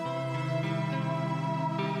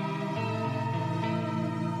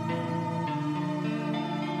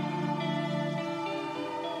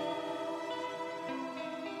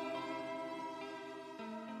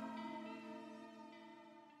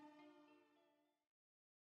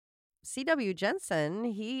 C.W. Jensen,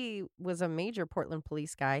 he was a major Portland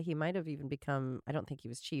police guy. He might have even become, I don't think he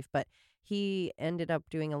was chief, but he ended up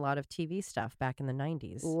doing a lot of TV stuff back in the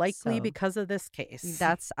 90s. Likely So because of this case.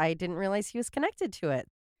 I didn't realize he was connected to it.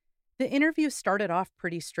 The interview started off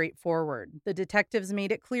pretty straightforward. The detectives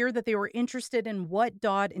made it clear that they were interested in what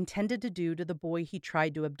Dodd intended to do to the boy he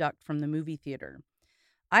tried to abduct from the movie theater.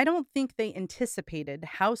 I don't think they anticipated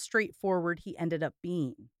how straightforward he ended up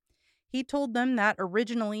being. He told them that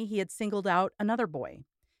originally he had singled out another boy.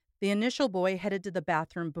 The initial boy headed to the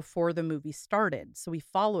bathroom before the movie started, so he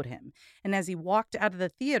followed him. And as he walked out of the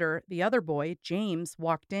theater, the other boy, James,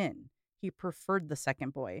 walked in. He preferred the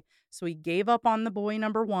second boy, so he gave up on the boy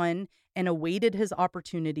number one and awaited his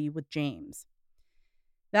opportunity with James.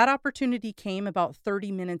 That opportunity came about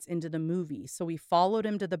 30 minutes into the movie, so he followed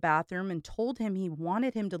him to the bathroom and told him he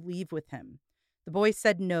wanted him to leave with him. The boy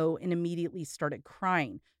said no and immediately started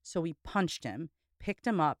crying, so he punched him, picked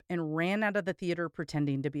him up, and ran out of the theater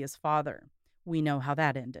pretending to be his father. We know how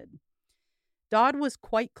that ended. Dodd was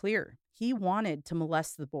quite clear. He wanted to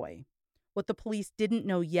molest the boy. What the police didn't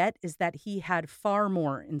know yet is that he had far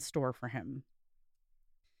more in store for him.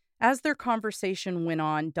 As their conversation went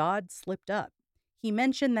on, Dodd slipped up. He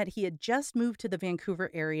mentioned that he had just moved to the Vancouver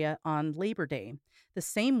area on Labor Day, the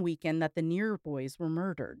same weekend that the Near boys were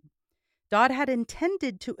murdered. Dodd had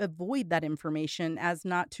intended to avoid that information as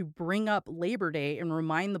not to bring up Labor Day and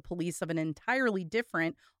remind the police of an entirely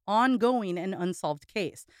different, ongoing, and unsolved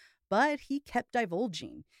case. But he kept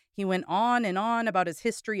divulging. He went on and on about his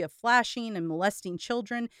history of flashing and molesting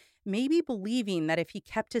children, maybe believing that if he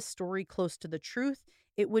kept his story close to the truth,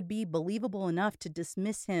 it would be believable enough to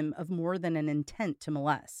dismiss him of more than an intent to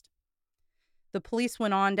molest. The police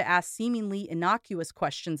went on to ask seemingly innocuous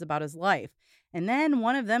questions about his life, and then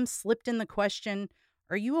one of them slipped in the question,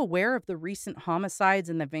 "Are you aware of the recent homicides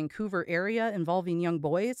in the Vancouver area involving young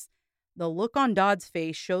boys?" The look on Dodd's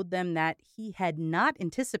face showed them that he had not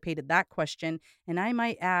anticipated that question, and I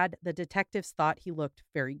might add, the detectives thought he looked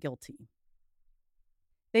very guilty.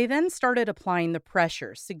 They then started applying the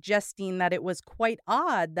pressure, suggesting that it was quite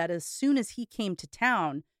odd that as soon as he came to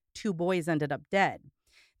town, 2 boys ended up dead.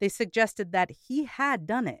 They suggested that he had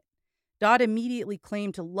done it. Dodd immediately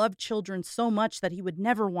claimed to love children so much that he would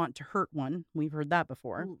never want to hurt one. We've heard that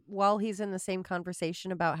before. While he's in the same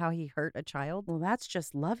conversation about how he hurt a child, Well, that's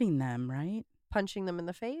just loving them, right? punching them in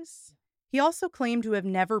the face. He also claimed to have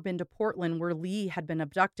never been to Portland, where Lee had been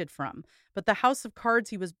abducted from, but the house of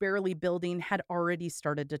cards he was barely building had already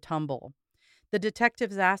started to tumble. The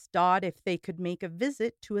detectives asked Dodd if they could make a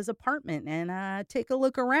visit to his apartment and take a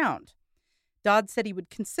look around. Dodd said he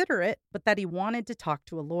would consider it, but that he wanted to talk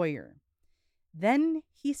to a lawyer. Then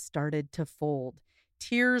he started to fold.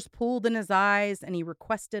 Tears pooled in his eyes, and he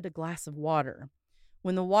requested a glass of water.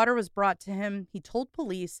 When the water was brought to him, he told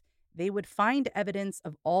police they would find evidence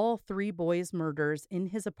of all 3 boys' murders in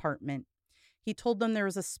his apartment. He told them there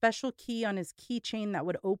was a special key on his keychain that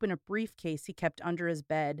would open a briefcase he kept under his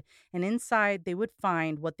bed, and inside they would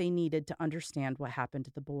find what they needed to understand what happened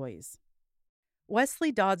to the boys.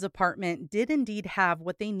 Wesley Dodd's apartment did indeed have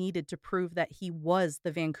what they needed to prove that he was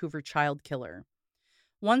the Vancouver child killer.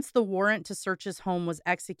 Once the warrant to search his home was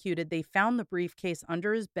executed, they found the briefcase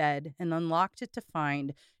under his bed and unlocked it to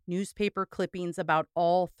find newspaper clippings about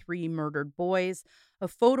all 3 murdered boys, a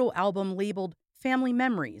photo album labeled Family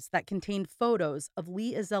Memories that contained photos of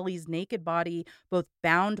Lee Azelli's naked body, both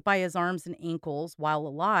bound by his arms and ankles while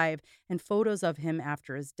alive, and photos of him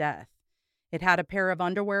after his death. It had a pair of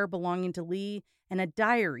underwear belonging to Lee and a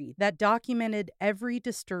diary that documented every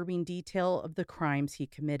disturbing detail of the crimes he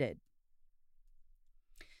committed.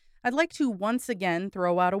 I'd like to once again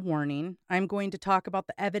throw out a warning. I'm going to talk about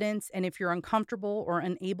the evidence, and if you're uncomfortable or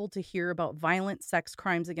unable to hear about violent sex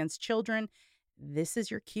crimes against children, this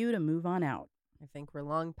is your cue to move on out. I think we're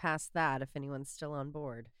long past that if anyone's still on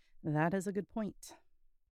board. That is a good point.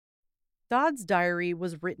 Dodd's diary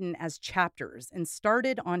was written as chapters and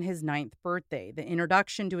started on his 9th birthday, the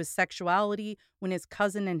introduction to his sexuality when his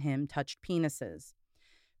cousin and him touched penises.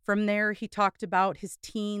 From there, he talked about his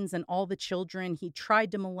teens and all the children he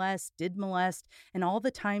tried to molest, did molest, and all the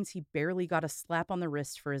times he barely got a slap on the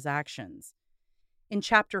wrist for his actions. In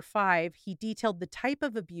Chapter 5, he detailed the type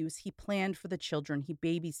of abuse he planned for the children he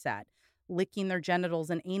babysat, licking their genitals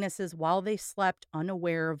and anuses while they slept,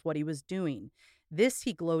 unaware of what he was doing. This,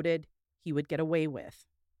 he gloated, he would get away with.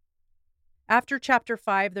 After Chapter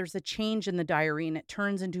 5, there's a change in the diary, and it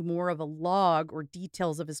turns into more of a log or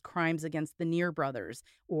details of his crimes against the Near brothers,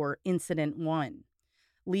 or Incident 1.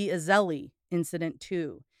 Lee Azelli, Incident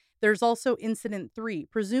 2. There's also Incident 3,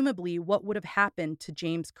 presumably what would have happened to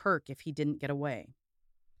James Kirk if he didn't get away.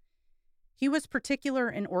 He was particular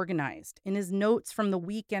and organized. In his notes from the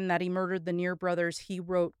weekend that he murdered the Near brothers, he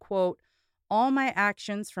wrote, quote, "All my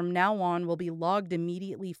actions from now on will be logged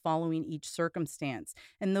immediately following each circumstance,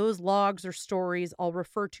 and those logs or stories I'll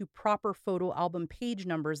refer to proper photo album page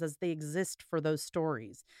numbers as they exist for those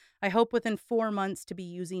stories. I hope within 4 months to be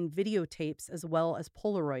using videotapes as well as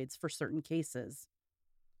Polaroids for certain cases."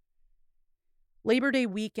 Labor Day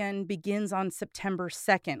weekend begins on September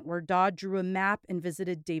 2nd, where Dodd drew a map and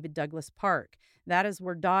visited David Douglas Park. That is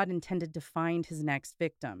where Dodd intended to find his next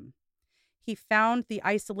victim. He found the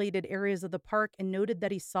isolated areas of the park and noted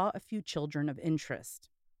that he saw a few children of interest.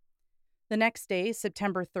 The next day,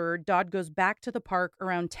 September 3rd, Dodd goes back to the park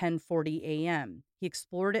around 10:40 a.m. He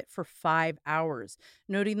explored it for 5 hours,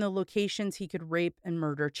 noting the locations he could rape and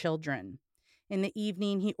murder children. In the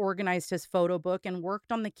evening, he organized his photo book and worked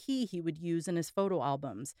on the key he would use in his photo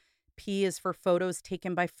albums. P is for photos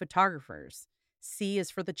taken by photographers. C is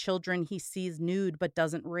for the children he sees nude but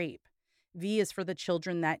doesn't rape. V is for the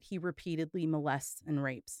children that he repeatedly molests and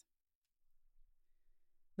rapes.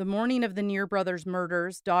 The morning of the Near brothers'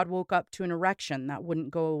 murders, Dodd woke up to an erection that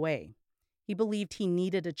wouldn't go away. He believed he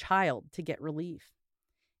needed a child to get relief.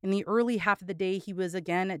 In the early half of the day, he was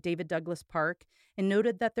again at David Douglas Park and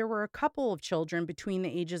noted that there were a couple of children between the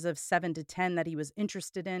ages of 7 to 10 that he was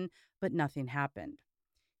interested in, but nothing happened.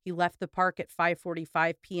 He left the park at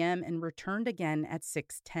 5:45 p.m. and returned again at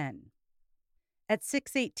 6:10. At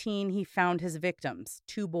 6:18, he found his victims,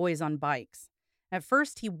 2 boys on bikes. At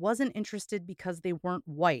first, he wasn't interested because they weren't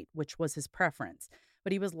white, which was his preference,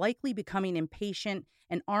 but he was likely becoming impatient,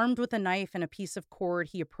 and armed with a knife and a piece of cord,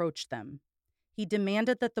 he approached them. He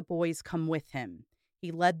demanded that the boys come with him. He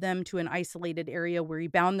led them to an isolated area where he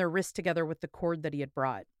bound their wrists together with the cord that he had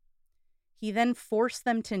brought. He then forced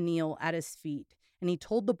them to kneel at his feet, and he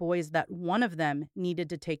told the boys that one of them needed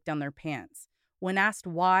to take down their pants. When asked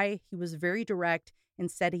why, he was very direct and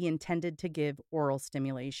said he intended to give oral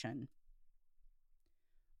stimulation.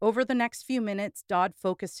 Over the next few minutes, Dodd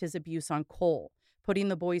focused his abuse on Cole, putting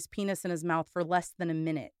the boy's penis in his mouth for less than a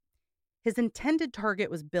minute. His intended target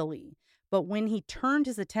was Billy, but when he turned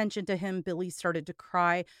his attention to him, Billy started to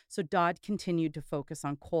cry, so Dodd continued to focus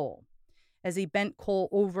on Cole. As he bent Cole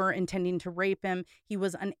over, intending to rape him, he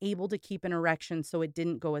was unable to keep an erection, so it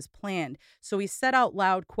didn't go as planned. So he said out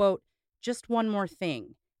loud, quote, "Just one more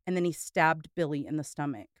thing," and then he stabbed Billy in the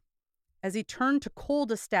stomach. As he turned to Cole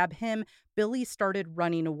to stab him, Billy started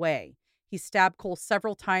running away. He stabbed Cole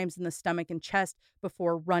several times in the stomach and chest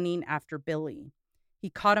before running after Billy. He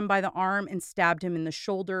caught him by the arm and stabbed him in the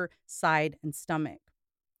shoulder, side, and stomach.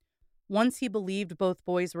 Once he believed both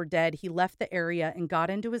boys were dead, he left the area and got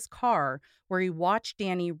into his car, where he watched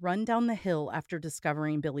Danny run down the hill after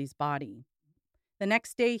discovering Billy's body. The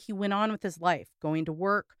next day, he went on with his life, going to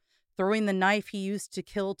work, throwing the knife he used to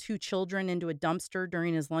kill 2 children into a dumpster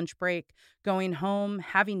during his lunch break, going home,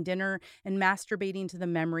 having dinner, and masturbating to the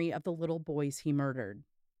memory of the little boys he murdered.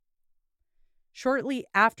 Shortly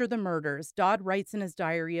after the murders, Dodd writes in his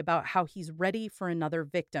diary about how he's ready for another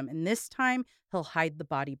victim, and this time he'll hide the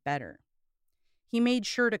body better. He made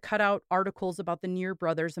sure to cut out articles about the Near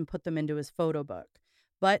brothers and put them into his photo book.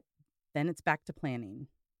 But then it's back to planning.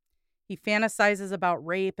 He fantasizes about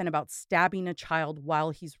rape and about stabbing a child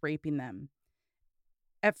while he's raping them.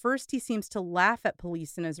 At first, he seems to laugh at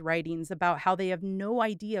police in his writings about how they have no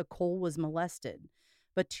idea Cole was molested.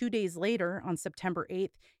 But 2 days later, on September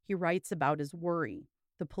 8th, he writes about his worry.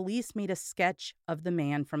 The police made a sketch of the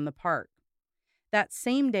man from the park. That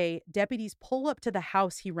same day, deputies pull up to the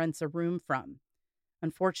house he rents a room from.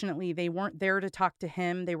 Unfortunately, they weren't there to talk to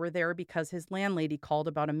him. They were there because his landlady called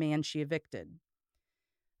about a man she evicted.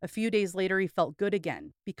 A few days later, he felt good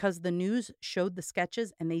again because the news showed the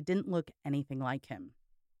sketches and they didn't look anything like him.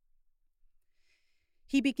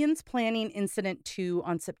 He begins planning Incident 2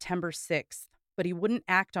 on September 6th, but he wouldn't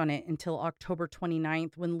act on it until October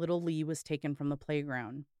 29th when little Lee was taken from the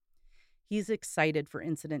playground. He's excited for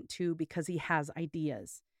Incident 2 because he has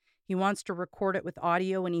ideas. He wants to record it with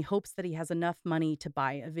audio and he hopes that he has enough money to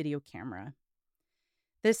buy a video camera.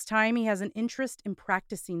 This time, he has an interest in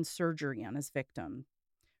practicing surgery on his victim.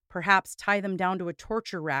 Perhaps tie them down to a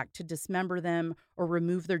torture rack to dismember them or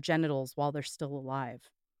remove their genitals while they're still alive.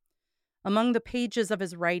 Among the pages of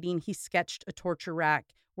his writing, he sketched a torture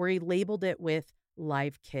rack where he labeled it with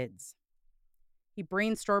 "live kids." He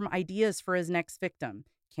brainstormed ideas for his next victim: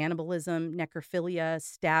 cannibalism, necrophilia,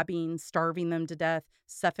 stabbing, starving them to death,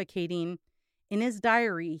 suffocating. In his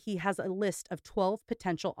diary, he has a list of 12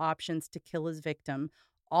 potential options to kill his victim,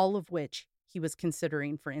 all of which he was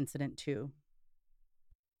considering for Incident 2.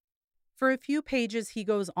 For a few pages, he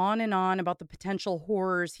goes on and on about the potential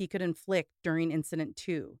horrors he could inflict during Incident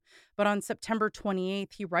 2. But on September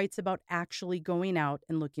 28th, he writes about actually going out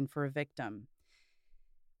and looking for a victim.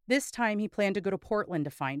 This time, he planned to go to Portland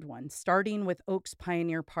to find one, starting with Oaks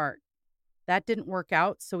Pioneer Park. That didn't work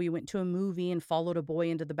out, so he went to a movie and followed a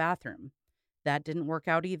boy into the bathroom. That didn't work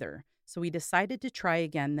out either, so he decided to try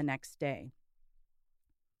again the next day.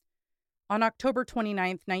 On October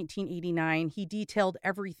 29, 1989, he detailed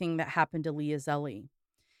everything that happened to Lee Azelli.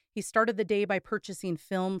 He started the day by purchasing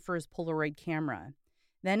film for his Polaroid camera.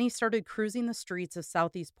 Then he started cruising the streets of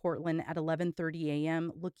southeast Portland at 11:30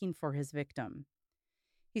 a.m. looking for his victim.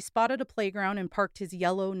 He spotted a playground and parked his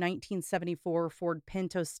yellow 1974 Ford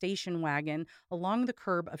Pinto station wagon along the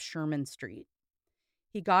curb of Sherman Street.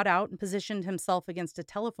 He got out and positioned himself against a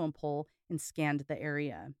telephone pole and scanned the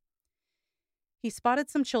area. He spotted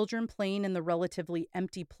some children playing in the relatively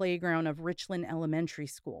empty playground of Richland Elementary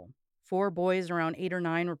School. 4 boys around 8 or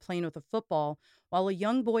 9 were playing with a football, while a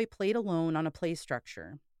young boy played alone on a play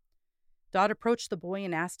structure. Dodd approached the boy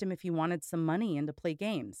and asked him if he wanted some money and to play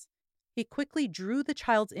games. He quickly drew the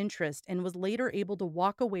child's interest and was later able to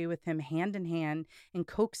walk away with him hand in hand and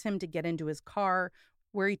coax him to get into his car,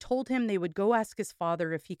 where he told him they would go ask his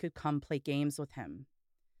father if he could come play games with him.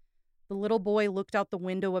 The little boy looked out the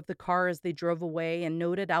window of the car as they drove away and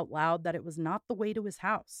noted out loud that it was not the way to his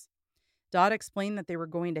house. Dodd explained that they were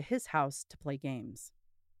going to his house to play games.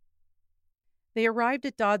 They arrived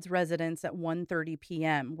at Dodd's residence at 1:30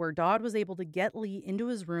 p.m., where Dodd was able to get Lee into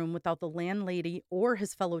his room without the landlady or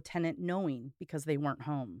his fellow tenant knowing because they weren't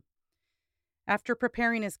home. After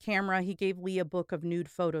preparing his camera, he gave Lee a book of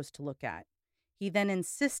nude photos to look at. He then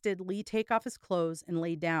insisted Lee take off his clothes and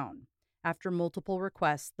lay down. After multiple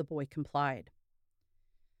requests, the boy complied.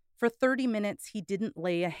 For 30 minutes, he didn't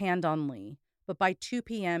lay a hand on Lee, but by 2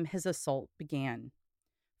 p.m., his assault began.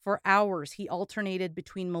 For hours, he alternated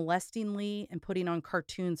between molesting Lee and putting on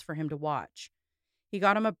cartoons for him to watch. He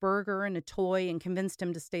got him a burger and a toy and convinced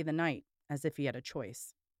him to stay the night, as if he had a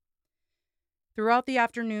choice. Throughout the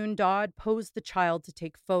afternoon, Dodd posed the child to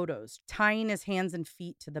take photos, tying his hands and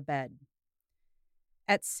feet to the bed.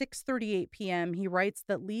 At 6:38 p.m., he writes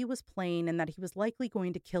that Lee was playing and that he was likely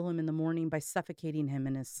going to kill him in the morning by suffocating him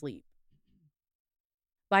in his sleep.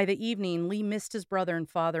 By the evening, Lee missed his brother and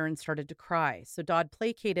father and started to cry, so Dodd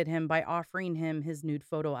placated him by offering him his nude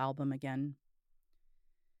photo album again.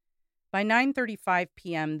 By 9:35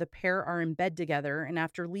 p.m., the pair are in bed together, and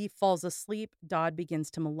after Lee falls asleep, Dodd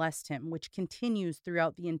begins to molest him, which continues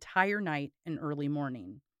throughout the entire night and early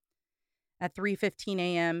morning. At 3:15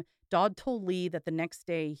 a.m., Dodd told Lee that the next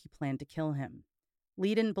day he planned to kill him.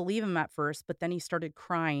 Lee didn't believe him at first, but then he started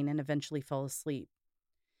crying and eventually fell asleep.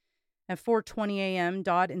 At 4:20 a.m.,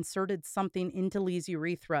 Dodd inserted something into Lee's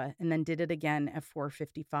urethra and then did it again at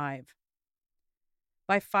 4:55.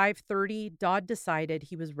 By 5:30, Dodd decided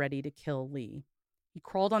he was ready to kill Lee. He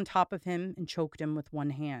crawled on top of him and choked him with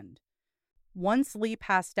one hand. Once Lee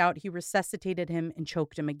passed out, he resuscitated him and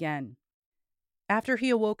choked him again. After he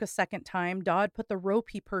awoke a second time, Dodd put the rope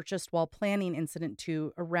he purchased while planning Incident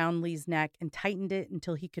 2 around Lee's neck and tightened it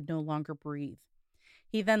until he could no longer breathe.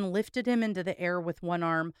 He then lifted him into the air with one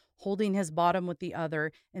arm, holding his bottom with the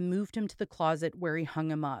other, and moved him to the closet where he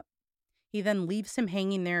hung him up. He then leaves him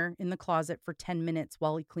hanging there in the closet for 10 minutes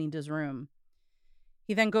while he cleaned his room.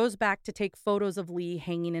 He then goes back to take photos of Lee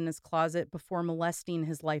hanging in his closet before molesting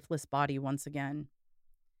his lifeless body once again.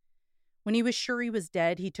 When he was sure he was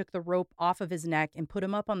dead, he took the rope off of his neck and put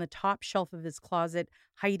him up on the top shelf of his closet,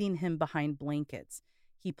 hiding him behind blankets.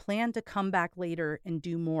 He planned to come back later and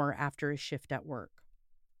do more after his shift at work.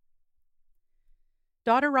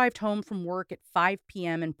 Dodd arrived home from work at 5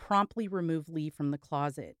 p.m. and promptly removed Lee from the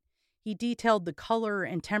closet. He detailed the color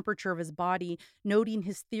and temperature of his body, noting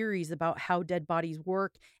his theories about how dead bodies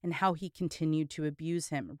work and how he continued to abuse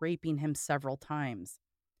him, raping him several times.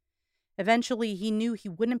 Eventually, he knew he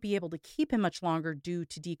wouldn't be able to keep him much longer due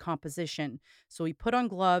to decomposition, so he put on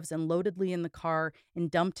gloves and loaded Lee in the car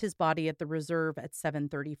and dumped his body at the reserve at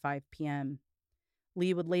 7:35 p.m.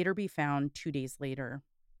 Lee would later be found 2 days later.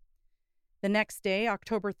 The next day,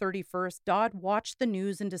 October 31st, Dodd watched the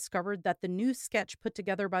news and discovered that the new sketch put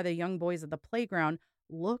together by the young boys at the playground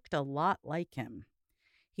looked a lot like him.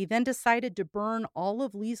 He then decided to burn all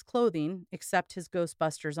of Lee's clothing, except his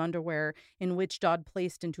Ghostbusters underwear, in which Dodd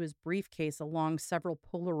placed into his briefcase along several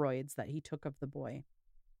Polaroids that he took of the boy.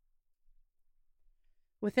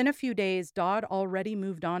 Within a few days, Dodd already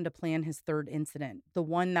moved on to plan his third incident, the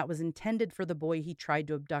one that was intended for the boy he tried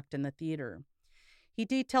to abduct in the theater. He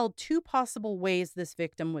detailed 2 possible ways this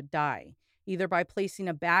victim would die. either by placing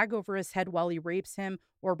a bag over his head while he rapes him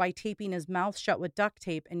or by taping his mouth shut with duct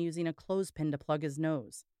tape and using a clothespin to plug his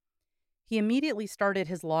nose. He immediately started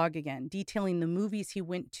his log again, detailing the movies he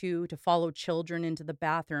went to follow children into the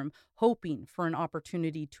bathroom, hoping for an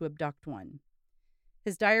opportunity to abduct one.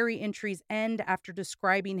 His diary entries end after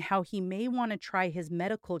describing how he may want to try his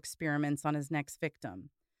medical experiments on his next victim.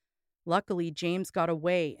 Luckily, James got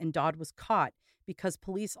away and Dodd was caught because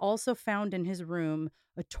police also found in his room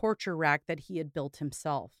a torture rack that he had built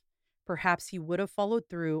himself. Perhaps he would have followed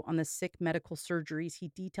through on the sick medical surgeries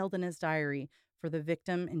he detailed in his diary for the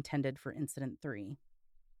victim intended for Incident 3.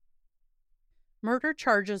 Murder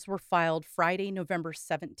charges were filed Friday, November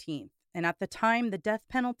 17th, and at the time, the death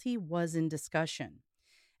penalty was in discussion.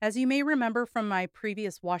 As you may remember from my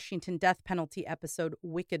previous Washington death penalty episode,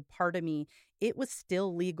 Wicked Part of Me, it was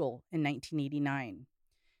still legal in 1989.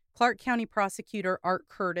 Clark County prosecutor Art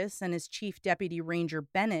Curtis and his chief deputy Ranger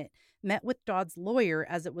Bennett met with Dodd's lawyer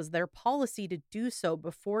as it was their policy to do so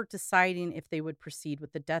before deciding if they would proceed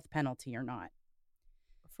with the death penalty or not.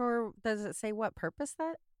 Does it say what purpose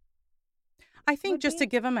that? I think just to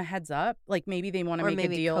give them a heads up, like maybe they want to make a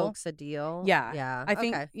deal. Coax a deal. Yeah. Yeah. I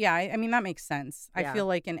think, I mean, that makes sense. Yeah. I feel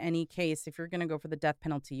like in any case, if you're going to go for the death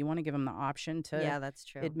penalty, you want to give them the option to that's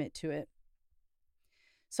true. admit to it.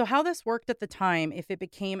 So how this worked at the time, if it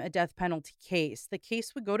became a death penalty case, the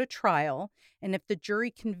case would go to trial, and if the jury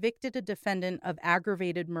convicted a defendant of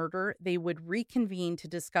aggravated murder, they would reconvene to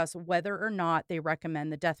discuss whether or not they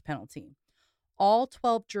recommend the death penalty. All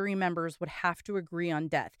 12 jury members would have to agree on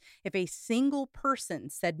death. If a single person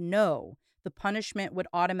said no, the punishment would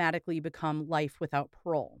automatically become life without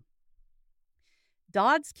parole.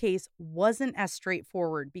 Dodd's case wasn't as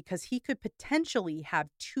straightforward because he could potentially have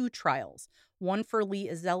two trials, one for Lee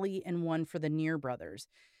Ezeli and one for the Neer brothers.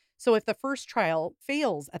 So if the first trial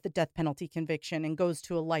fails at the death penalty conviction and goes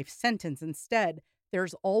to a life sentence instead,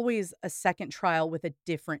 there's always a second trial with a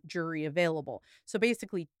different jury available. So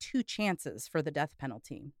basically, two chances for the death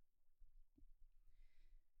penalty.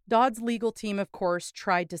 Dodd's legal team, of course,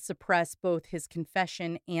 tried to suppress both his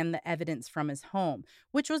confession and the evidence from his home,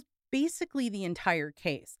 which was basically the entire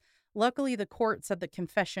case. Luckily, the court said the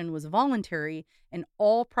confession was voluntary and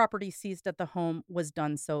all property seized at the home was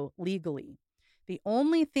done so legally. The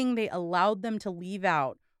only thing they allowed them to leave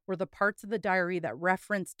out were the parts of the diary that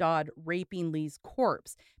referenced Dodd raping Lee's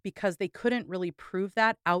corpse because they couldn't really prove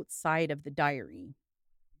that outside of the diary.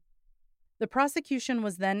 The prosecution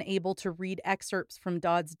was then able to read excerpts from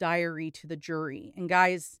Dodd's diary to the jury. And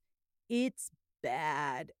guys, it's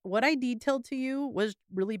bad. What I detailed to you was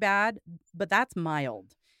really bad, but that's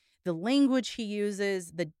mild. The language he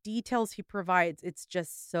uses, the details he provides, it's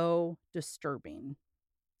just so disturbing.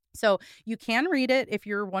 So you can read it if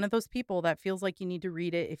you're one of those people that feels like you need to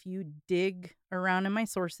read it. If you dig around in my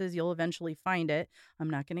sources, you'll eventually find it. I'm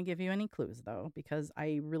not going to give you any clues, though, because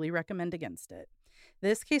I really recommend against it.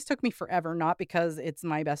 This case took me forever, not because it's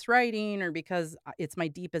my best writing or because it's my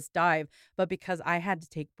deepest dive, but because I had to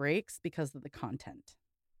take breaks because of the content.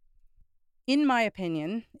 In my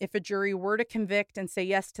opinion, if a jury were to convict and say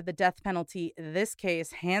yes to the death penalty, this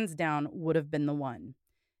case, hands down, would have been the one.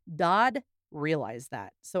 Dodd realized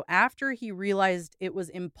that. So after he realized it was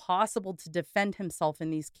impossible to defend himself in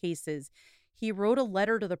these cases, he wrote a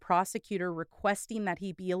letter to the prosecutor requesting that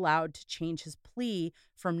he be allowed to change his plea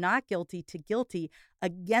from not guilty to guilty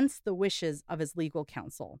against the wishes of his legal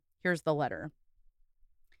counsel. Here's the letter.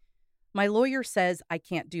 My lawyer says I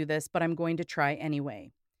can't do this, but I'm going to try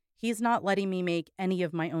anyway. He's not letting me make any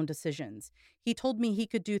of my own decisions. He told me he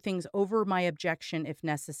could do things over my objection if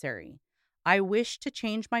necessary. I wish to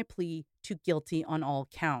change my plea to guilty on all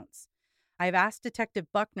counts. I've asked Detective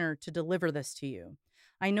Buckner to deliver this to you.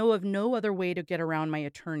 I know of no other way to get around my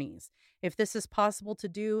attorneys. If this is possible to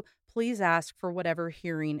do, please ask for whatever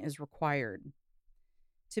hearing is required.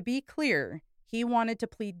 To be clear, he wanted to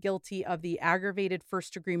plead guilty of the aggravated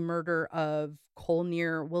first-degree murder of Cole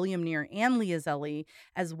Neer, William Neer, and Lee Ezeli,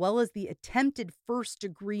 as well as the attempted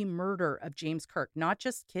first-degree murder of James Kirk, not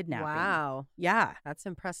just kidnapping. Wow. Yeah. That's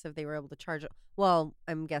impressive. They were able to charge it. Well,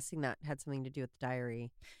 I'm guessing that had something to do with the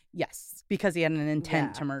diary. Yes, because he had an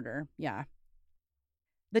intent to murder. Yeah.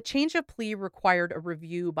 The change of plea required a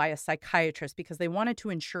review by a psychiatrist because they wanted to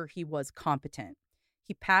ensure he was competent.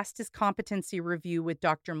 He passed his competency review with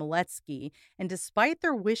Dr. Maletsky, and despite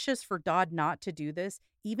their wishes for Dodd not to do this,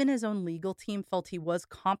 even his own legal team felt he was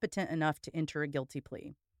competent enough to enter a guilty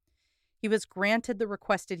plea. He was granted the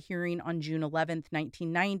requested hearing on June 11th,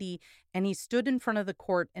 1990, and he stood in front of the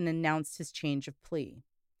court and announced his change of plea.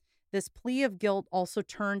 This plea of guilt also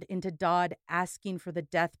turned into Dodd asking for the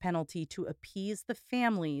death penalty to appease the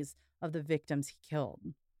families of the victims he killed.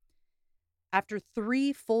 After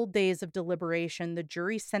 3 full days of deliberation, the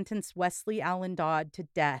jury sentenced Wesley Allen Dodd to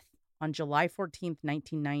death on July 14th,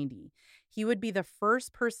 1990. He would be the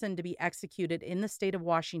first person to be executed in the state of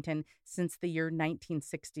Washington since the year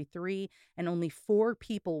 1963, and only 4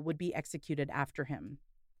 people would be executed after him.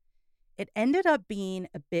 It ended up being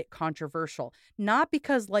a bit controversial, not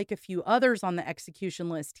because, like a few others on the execution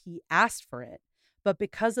list, he asked for it, but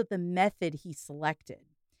because of the method he selected.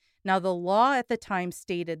 Now, the law at the time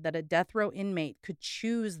stated that a death row inmate could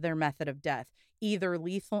choose their method of death, either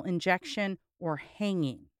lethal injection or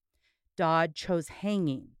hanging. Dodd chose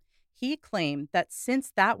hanging. He claimed that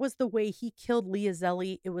since that was the way he killed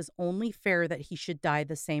Liazelli, it was only fair that he should die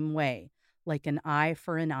the same way, like an eye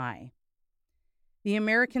for an eye. The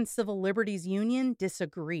American Civil Liberties Union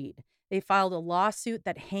disagreed. They filed a lawsuit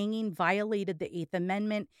that hanging violated the Eighth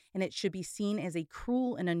Amendment and it should be seen as a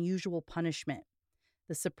cruel and unusual punishment.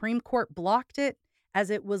 The Supreme Court blocked it as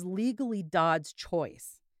it was legally Dodd's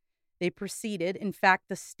choice. They proceeded. In fact,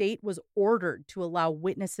 the state was ordered to allow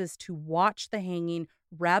witnesses to watch the hanging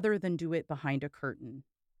rather than do it behind a curtain.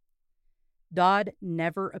 Dodd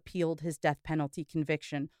never appealed his death penalty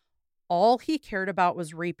conviction. All he cared about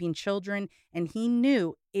was raping children, and he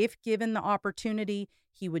knew if given the opportunity,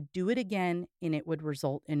 he would do it again and it would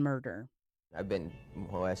result in murder. I've been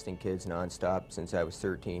molesting kids nonstop since I was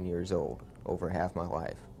 13 years old, over half my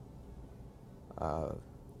life.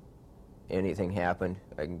 Anything happened,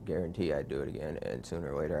 I can guarantee I'd do it again, and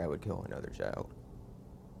sooner or later I would kill another child.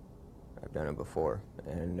 I've done it before,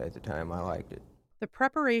 and at the time I liked it. The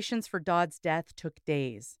preparations for Dodd's death took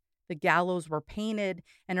days. The gallows were painted,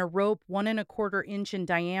 and a rope 1 1/4 inch in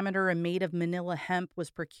diameter and made of manila hemp was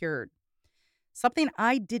procured. Something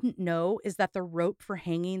I didn't know is that the rope for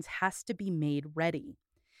hangings has to be made ready.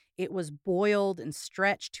 It was boiled and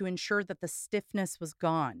stretched to ensure that the stiffness was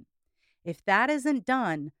gone. If that isn't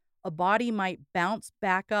done, a body might bounce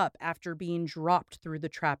back up after being dropped through the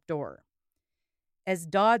trapdoor. As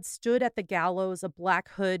Dodd stood at the gallows, a black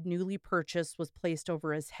hood newly purchased was placed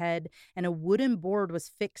over his head, and a wooden board was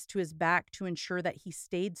fixed to his back to ensure that he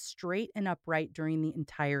stayed straight and upright during the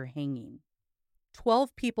entire hanging.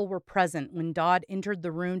 12 people were present when Dodd entered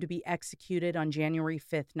the room to be executed on January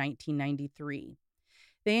 5th, 1993.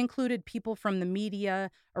 They included people from the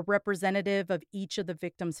media, a representative of each of the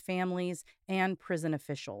victims' families, and prison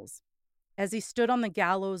officials. As he stood on the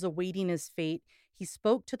gallows awaiting his fate, he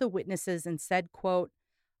spoke to the witnesses and said, quote,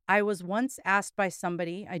 "I was once asked by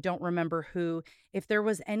somebody, I don't remember who, if there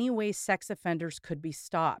was any way sex offenders could be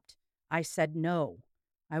stopped. I said no.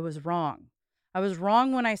 I was wrong. I was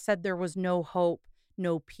wrong when I said there was no hope,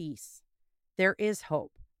 no peace. There is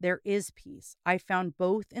hope. There is peace. I found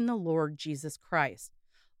both in the Lord Jesus Christ.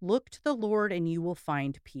 Look to the Lord and you will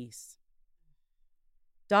find peace."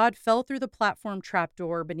 Dodd fell through the platform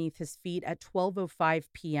trapdoor beneath his feet at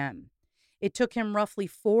 12:05 p.m. It took him roughly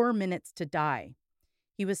 4 minutes to die.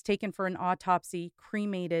 He was taken for an autopsy,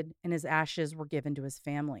 cremated, and his ashes were given to his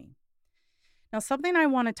family. Now, something I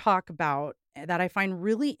want to talk about that I find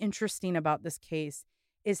really interesting about this case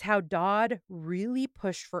is how Dodd really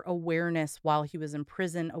pushed for awareness while he was in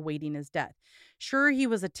prison awaiting his death. Sure, he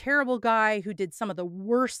was a terrible guy who did some of the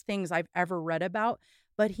worst things I've ever read about,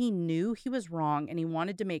 but he knew he was wrong and he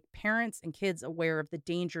wanted to make parents and kids aware of the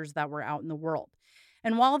dangers that were out in the world.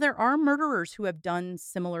 And while there are murderers who have done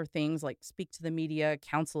similar things like speak to the media,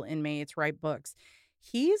 counsel inmates, write books,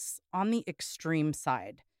 he's on the extreme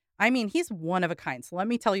side. I mean, he's one of a kind. So let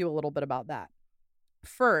me tell you a little bit about that.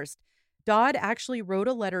 First, Dodd actually wrote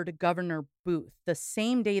a letter to Governor Booth the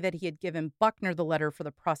same day that he had given Buckner the letter for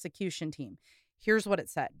the prosecution team. Here's what it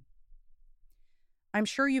said. "I'm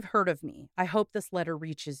sure you've heard of me. I hope this letter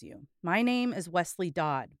reaches you. My name is Wesley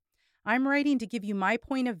Dodd. I'm writing to give you my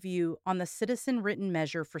point of view on the citizen-written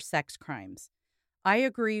measure for sex crimes. I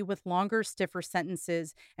agree with longer, stiffer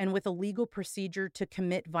sentences and with a legal procedure to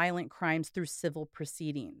commit violent crimes through civil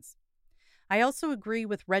proceedings. I also agree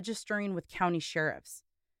with registering with county sheriffs.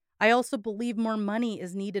 I also believe more money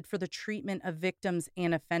is needed for the treatment of victims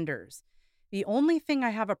and offenders. The only thing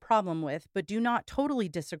I have a problem with, but do not totally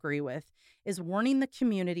disagree with, is warning the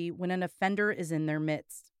community when an offender is in their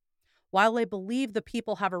midst. While I believe the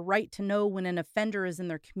people have a right to know when an offender is in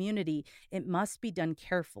their community, it must be done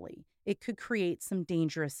carefully. It could create some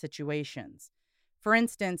dangerous situations. For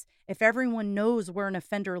instance, if everyone knows where an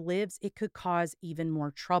offender lives, it could cause even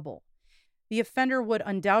more trouble. The offender would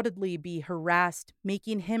undoubtedly be harassed,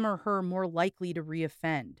 making him or her more likely to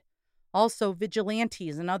reoffend. Also,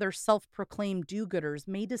 vigilantes and other self-proclaimed do-gooders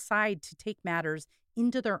may decide to take matters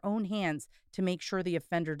into their own hands to make sure the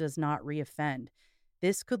offender does not reoffend.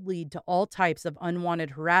 This could lead to all types of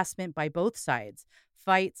unwanted harassment by both sides,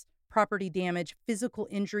 fights, property damage, physical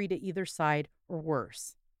injury to either side, or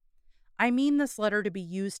worse. I mean this letter to be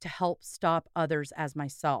used to help stop others as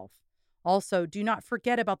myself. Also, do not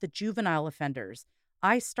forget about the juvenile offenders.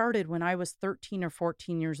 I started when I was 13 or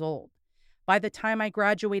 14 years old. By the time I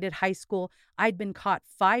graduated high school, I'd been caught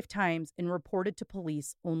 5 times and reported to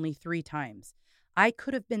police only 3 times. I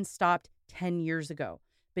could have been stopped 10 years ago,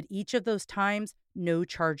 but each of those times, no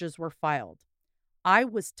charges were filed. I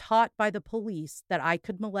was taught by the police that I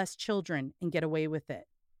could molest children and get away with it.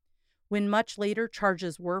 When much later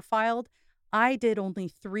charges were filed, I did only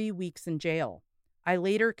 3 weeks in jail. I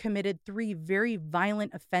later committed 3 very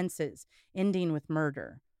violent offenses, ending with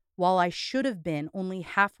murder, while I should have been only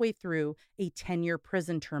halfway through a 10-year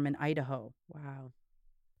prison term in Idaho. Wow.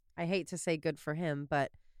 I hate to say good for him,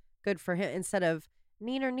 but good for him. Instead of,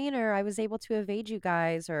 neener, I was able to evade you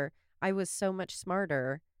guys, or I was so much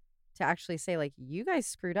smarter, to actually say, like, you guys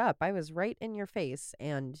screwed up. I was right in your face,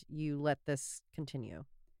 and you let this continue.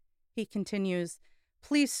 He continues,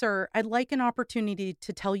 please, sir, I'd like an opportunity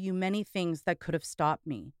to tell you many things that could have stopped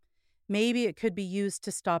me. Maybe it could be used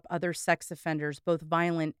to stop other sex offenders, both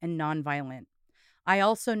violent and nonviolent. I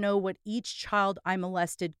also know what each child I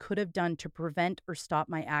molested could have done to prevent or stop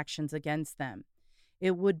my actions against them.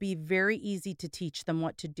 It would be very easy to teach them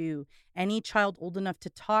what to do. Any child old enough to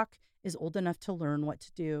talk is old enough to learn what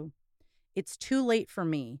to do. It's too late for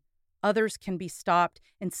me. Others can be stopped,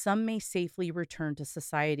 and some may safely return to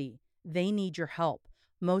society. They need your help.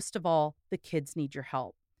 Most of all, the kids need your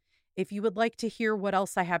help. If you would like to hear what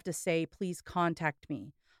else I have to say, please contact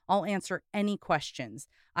me. I'll answer any questions.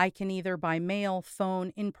 I can either by mail,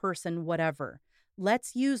 phone, in person, whatever.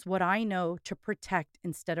 Let's use what I know to protect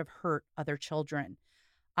instead of hurt other children.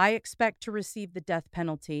 I expect to receive the death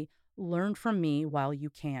penalty. Learn from me while you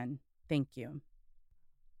can. Thank you.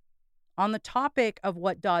 On the topic of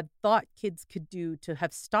what Dodd thought kids could do to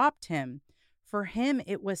have stopped him, for him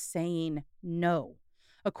it was saying no.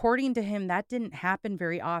 According to him, that didn't happen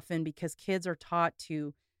very often because kids are taught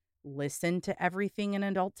to listen to everything an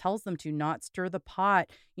adult tells them to, not stir the pot,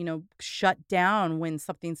 shut down when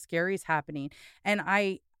something scary is happening. And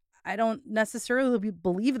I don't necessarily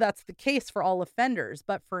believe that's the case for all offenders,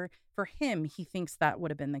 but for him, he thinks that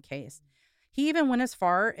would have been the case. He even went as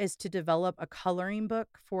far as to develop a coloring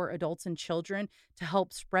book for adults and children to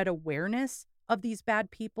help spread awareness of these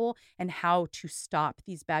bad people and how to stop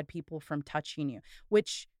these bad people from touching you,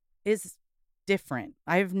 which is different.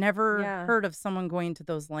 I've never heard of someone going to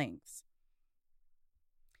those lengths.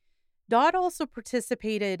 Dodd also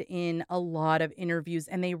participated in a lot of interviews,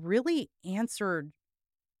 and they really answered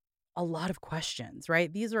a lot of questions,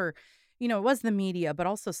 right? These are, it was the media, but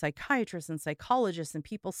also psychiatrists and psychologists and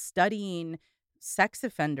people studying sex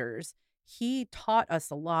offenders. He taught us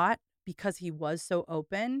a lot because he was so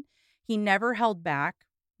open. He never held back,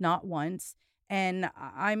 not once. And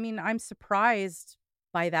I mean, I'm surprised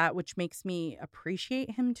by that, which makes me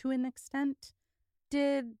appreciate him to an extent.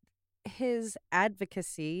 Did his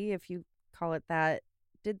advocacy, if you call it that,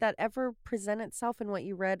 did that ever present itself in what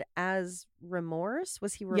you read as remorse?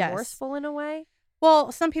 Was he remorseful in a way?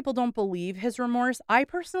 Well, some people don't believe his remorse. I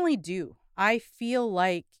personally do. I feel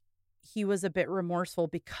like he was a bit remorseful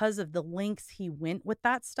because of the lengths he went with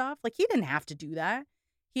that stuff. Like, he didn't have to do that.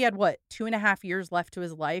 He had, 2.5 years left to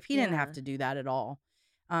his life. He didn't have to do that at all.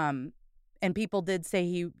 And people did say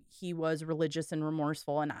he was religious and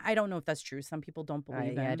remorseful. And I don't know if that's true. Some people don't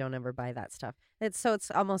believe him. I don't ever buy that stuff. It's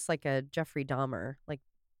almost like a Jeffrey Dahmer, like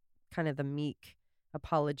kind of the meek,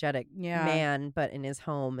 apologetic man, but in his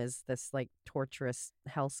home is this like torturous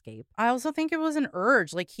hellscape. I also think it was an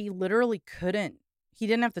urge. Like, he literally couldn't. He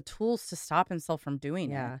didn't have the tools to stop himself from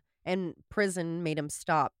doing it. Yeah. And prison made him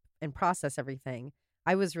stop and process everything.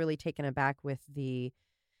 I was really taken aback with the,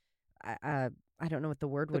 I don't know what the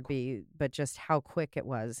word would be, but just how quick it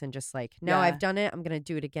was. And just like, no, I've done it. I'm going to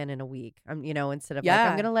do it again in a week. Instead of like,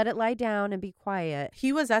 I'm going to let it lie down and be quiet.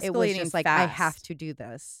 He was escalating. It was just like, fast. I have to do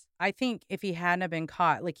this. I think if he hadn't been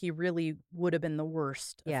caught, like, he really would have been the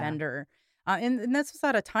worst offender. And this was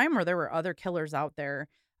at a time where there were other killers out there.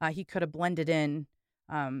 He could have blended in.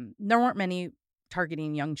 There weren't many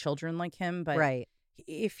targeting young children like him, but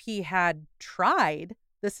if he had tried,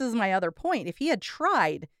 this is my other point. If he had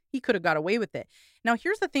tried, he could have got away with it. Now,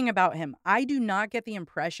 here's the thing about him. I do not get the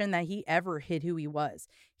impression that he ever hid who he was.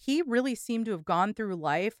 He really seemed to have gone through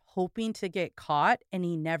life hoping to get caught, and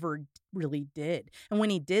he never really did. And when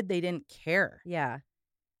he did, they didn't care. Yeah.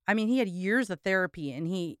 I mean, he had years of therapy, and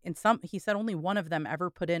he said only one of them ever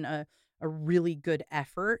put in a really good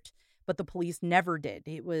effort, but the police never did.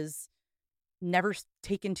 It was never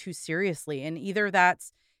taken too seriously. And either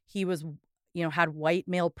that's he was had white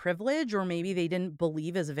male privilege, or maybe they didn't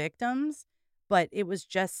believe as victims, but it was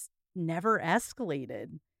just never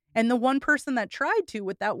escalated. And the one person that tried to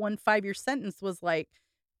with that 1 5-year sentence was like,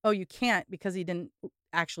 oh, you can't because he didn't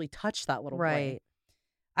actually touch that little boy. Right.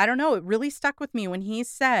 I don't know. It really stuck with me when he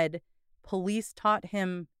said police taught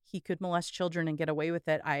him he could molest children and get away with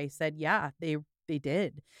it. I said, yeah, they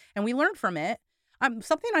did. And we learned from it.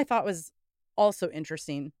 Something I thought was also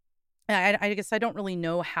interesting. I guess I don't really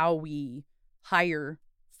know how we hire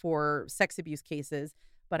for sex abuse cases,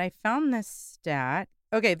 but I found this stat.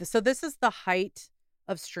 Okay, so this is the height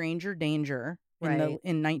of stranger danger in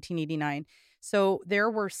 1989. So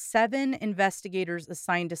there were 7 investigators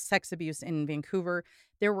assigned to sex abuse in Vancouver.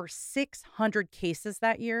 There were 600 cases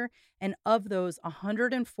that year, and of those,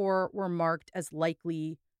 104 were marked as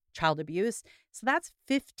likely child abuse. So that's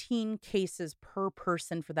 15 cases per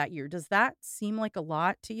person for that year. Does that seem like a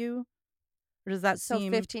lot to you? Or does that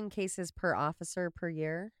seem 15 cases per officer per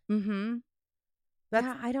year? Mm-hmm.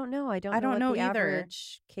 Yeah, I don't know. I don't know what the either.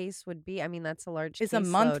 Average case would be. I mean, that's a large Is a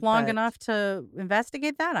month long enough to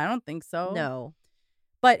investigate that? I don't think so. No.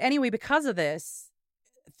 But anyway, because of this,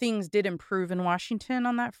 things did improve in Washington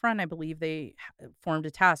on that front. I believe they formed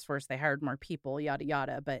a task force. They hired more people, yada,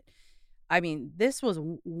 yada. But I mean, this was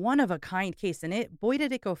one of a kind case. And boy,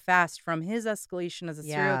 did it go fast from his escalation as a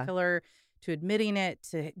serial killer to admitting it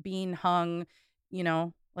to being hung.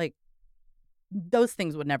 Like those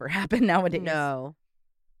things would never happen nowadays. No.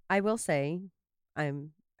 I will say,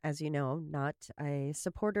 I'm, as you know, not a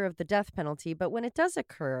supporter of the death penalty, but when it does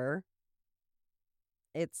occur,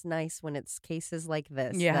 it's nice when it's cases like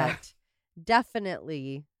this that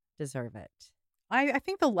definitely deserve it. I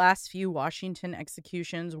think the last few Washington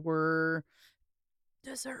executions were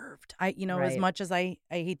deserved. As much as I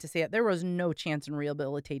hate to say it, there was no chance in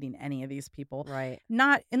rehabilitating any of these people. Right.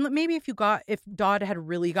 And maybe if Dodd had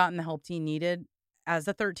really gotten the help he needed as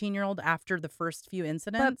a 13-year-old after the first few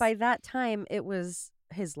incidents. But by that time, it was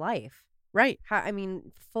his life. Right. I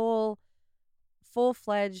mean,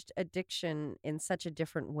 full-fledged addiction in such a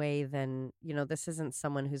different way than, this isn't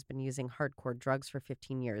someone who's been using hardcore drugs for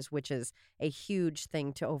 15 years, which is a huge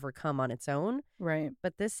thing to overcome on its own. Right.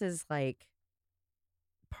 But this is like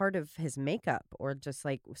part of his makeup or just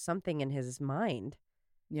like something in his mind.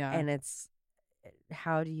 Yeah. And it's,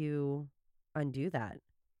 how do you undo that?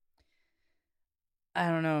 I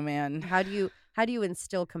don't know, man. How do you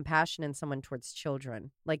instill compassion in someone towards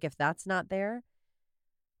children? Like, if that's not there,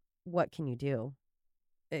 what can you do?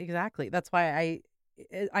 Exactly. That's why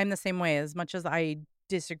I'm the same way. As much as I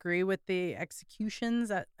disagree with the executions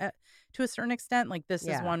to a certain extent, like this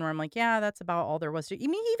is one where I'm like, yeah, that's about all there was to. I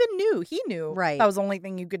mean, he knew right. That was the only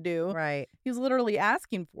thing you could do. Right. He was literally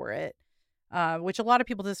asking for it, which a lot of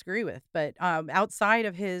people disagree with. But outside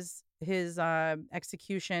of his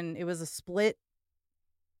execution, it was a split.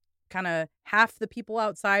 Kind of half the people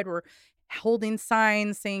outside were holding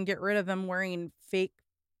signs saying get rid of them, wearing fake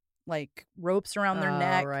like ropes around their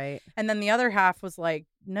neck. Right. And then the other half was like,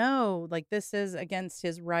 no, like this is against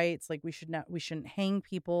his rights. Like we shouldn't hang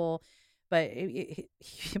people. But it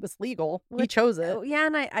was legal. He chose it. Yeah,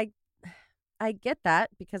 and I get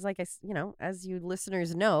that because like as you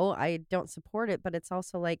listeners know, I don't support it, but it's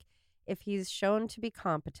also like if he's shown to be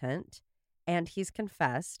competent and he's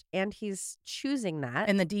confessed and he's choosing that,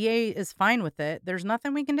 and the DA is fine with it, there's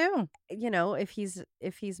nothing we can do. If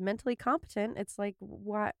he's mentally competent, it's like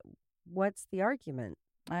what's the argument?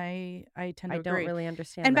 I tend to agree. I don't really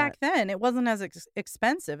understand. And that. Back then, it wasn't as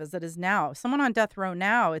expensive as it is now. Someone on death row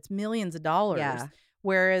now, it's millions of dollars. Yeah.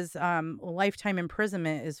 Whereas lifetime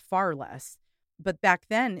imprisonment is far less. But back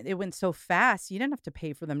then, it went so fast, you didn't have to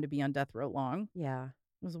pay for them to be on death row long. Yeah.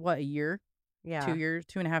 It was a year? Yeah. 2 years,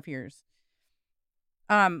 2.5 years.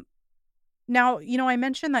 Now, I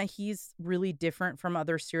mentioned that he's really different from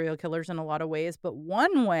other serial killers in a lot of ways, but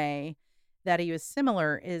one way that he was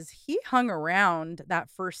similar is he hung around that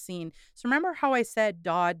first scene. So remember how I said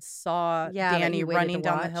Dodd saw Danny running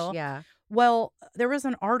down the hill? Yeah. Well, there was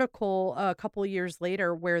an article a couple of years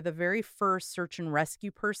later where the very first search and rescue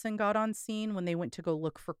person got on scene when they went to go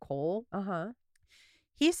look for Cole. Uh-huh.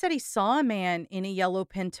 He said he saw a man in a yellow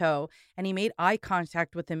Pinto and he made eye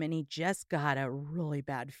contact with him and he just got a really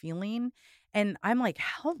bad feeling. And I'm like,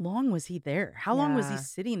 how long was he there? How long was he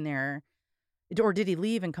sitting there? Or did he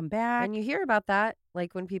leave and come back? And you hear about that,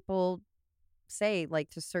 like when people say like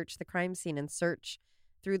to search the crime scene and search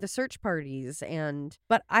through the search parties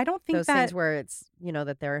but I don't think those things where it's,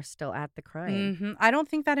 that they're still at the crime. Mm-hmm. I don't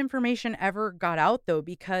think that information ever got out though,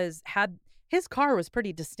 because his car was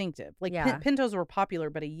pretty distinctive. Like Pintos were popular,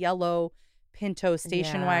 but a yellow Pinto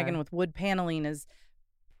station wagon with wood paneling is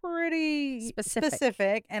pretty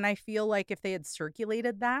specific. And I feel like if they had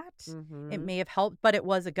circulated that, it may have helped. But it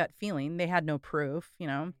was a gut feeling. They had no proof, you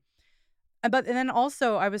know. And then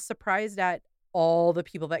also, I was surprised at all the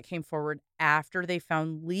people that came forward after they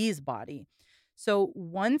found Lee's body. So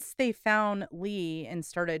once they found Lee and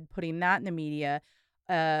started putting that in the media,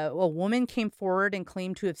 a woman came forward and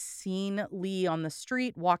claimed to have seen Lee on the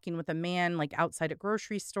street walking with a man like outside a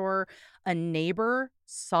grocery store. A neighbor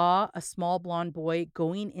saw a small blonde boy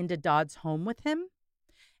going into Dodd's home with him.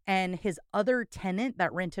 And his other tenant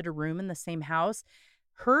that rented a room in the same house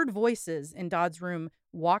heard voices in Dodd's room,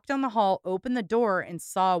 walked down the hall, opened the door, and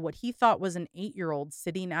saw what he thought was an 8-year-old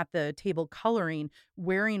sitting at the table coloring,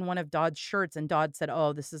 wearing one of Dodd's shirts. And Dodd said,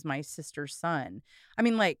 "Oh, this is my sister's son." I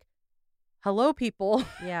mean, like, hello, people.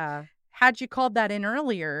 Yeah. Had you called that in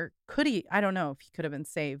earlier, could he? I don't know if he could have been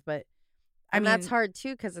saved, but I mean, that's hard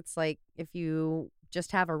too, because it's like if you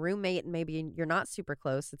just have a roommate and maybe you're not super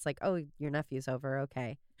close, it's like, oh, your nephew's over,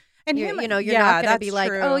 okay. And you're him, not yeah, going to be that's like,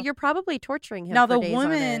 true. oh, you're probably torturing him. Now for days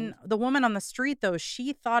on end. the woman on the street though,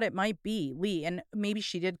 she thought it might be Lee, and maybe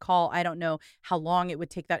she did call. I don't know how long it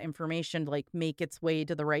would take that information to like make its way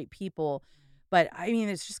to the right people. But I mean,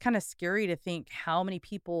 it's just kind of scary to think how many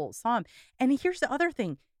people saw him. And here's the other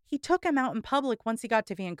thing. He took him out in public once he got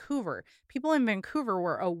to Vancouver. People in Vancouver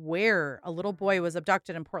were aware a little boy was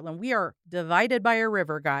abducted in Portland. We are divided by a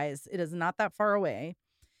river, guys. It is not that far away.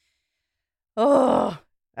 Oh,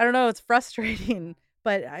 I don't know. It's frustrating.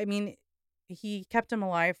 But I mean, he kept him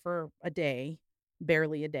alive for a day,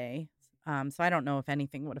 barely a day. So I don't know if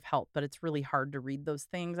anything would have helped, but it's really hard to read those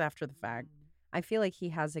things after the fact. I feel like he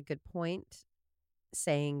has a good point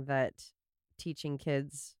saying that teaching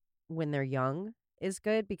kids when they're young is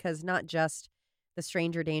good, because not just the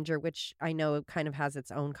stranger danger, which I know kind of has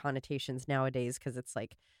its own connotations nowadays, because it's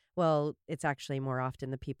like, well, it's actually more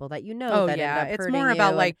often the people that you know that end up it's hurting more you, about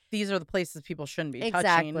and- like these are the places people shouldn't be touching.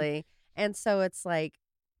 exactly. And so it's like,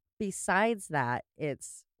 besides that,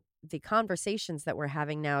 it's the conversations that we're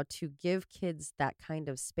having now to give kids that kind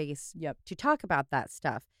of space Yep. to talk about that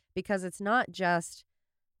stuff, because it's not just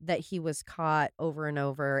that he was caught over and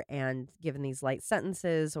over and given these light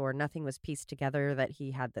sentences or nothing was pieced together, that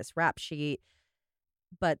he had this rap sheet,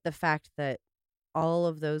 but the fact that all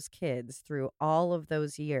of those kids through all of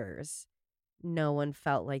those years, no one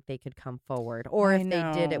felt like they could come forward, or I if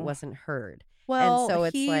they did, it know. wasn't heard. Well, so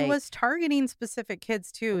it's he like- was targeting specific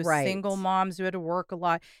kids too, Right. single moms who had to work a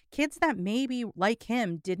lot, kids that maybe like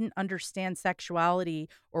him didn't understand sexuality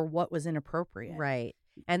or what was inappropriate. Right.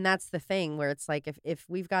 And that's the thing where it's like, if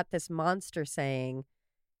we've got this monster saying,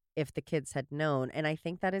 if the kids had known, and I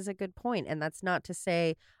think that is a good point. And that's not to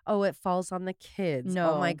say, oh, it falls on the kids.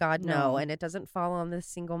 Oh my No, God, no. no. And it doesn't fall on the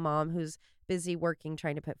single mom who's busy working,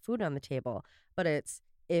 trying to put food on the table. But it's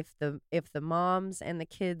if the moms and the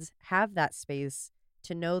kids have that space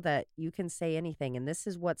to know that you can say anything, and this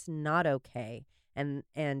is what's not okay. And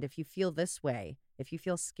if you feel this way, if you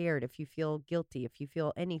feel scared, if you feel guilty, if you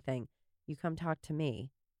feel anything, you come talk to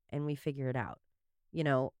me and we figure it out, you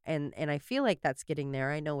know, and I feel like that's getting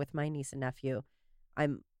there. I know with my niece and nephew,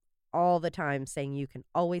 I'm all the time saying, you can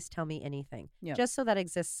always tell me anything, Yep. just so that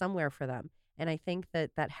exists somewhere for them. And I think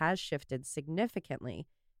that has shifted significantly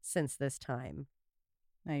since this time.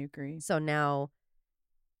 I agree. So now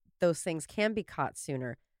those things can be caught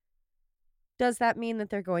sooner. Does that mean that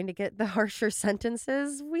they're going to get the harsher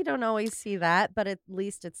sentences? We don't always see that, but at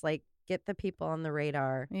least it's like, get the people on the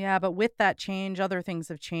radar. Yeah, but with that change, other things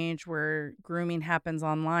have changed where grooming happens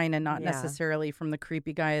online and not Yeah. necessarily from the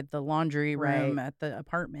creepy guy at the laundry room Right. at the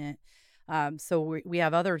apartment. So we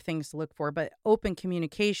have other things to look for, but open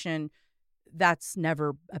communication, that's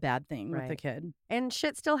never a bad thing with the Right. kid. And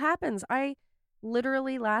shit still happens. I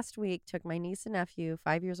literally last week took my niece and nephew,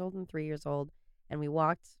 5 years old and 3 years old, and we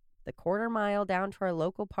walked the quarter mile down to our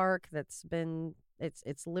local park that's been,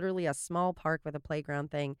 it's literally a small park with a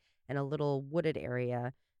playground thing and a little wooded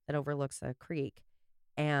area that overlooks a creek.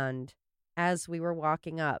 And as we were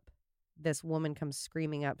walking up, this woman comes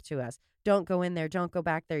screaming up to us, "Don't go in there. Don't go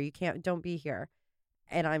back there. You can't, don't be here."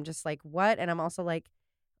 And I'm just like, what? And I'm also like,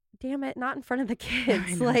 damn it, not in front of the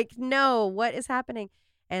kids. know. Like, no, what is happening?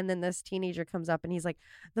 And then this teenager comes up and he's like,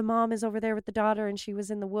 the mom is over there with the daughter and she was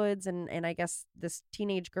in the woods. And I guess this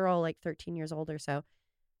teenage girl, like 13 years old or so.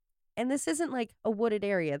 And this isn't like a wooded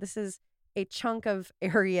area. This is a chunk of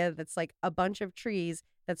area that's like a bunch of trees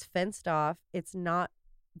that's fenced off. It's not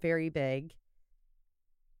very big.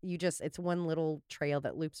 It's one little trail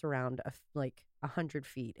that loops around like 100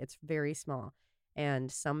 feet. It's very small. And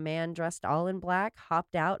some man dressed all in black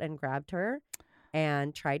hopped out and grabbed her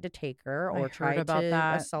and tried to take her I or heard tried about to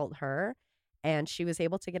that. assault her. And she was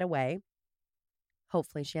able to get away.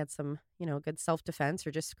 hopefully she had some, good self-defense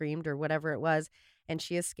or just screamed or whatever it was. And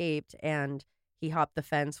she escaped, and he hopped the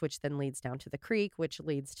fence, which then leads down to the creek, which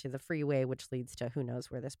leads to the freeway, which leads to who knows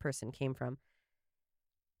where this person came from.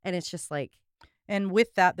 And it's just like. And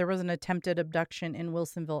with that, there was an attempted abduction in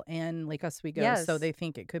Wilsonville and Lake Oswego. Yes. So they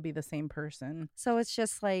think it could be the same person. So it's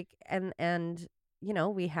just like, and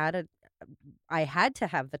I had to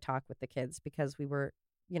have the talk with the kids because we were,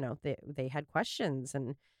 they had questions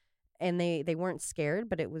and they weren't scared,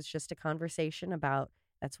 but it was just a conversation about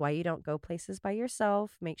that's why you don't go places by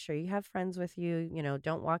yourself. Make sure you have friends with you.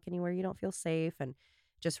 Don't walk anywhere you don't feel safe, and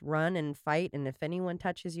just run and fight. And if anyone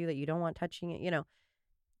touches you that you don't want touching it,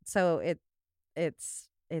 so it's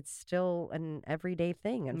still an everyday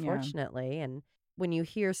thing, unfortunately. Yeah. And when you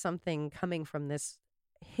hear something coming from this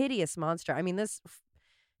hideous monster, I mean, this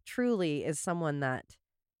truly is someone that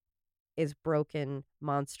is broken,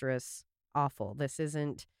 monstrous, awful. This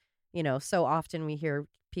isn't, so often we hear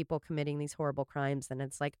people committing these horrible crimes and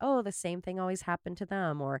it's like, oh, the same thing always happened to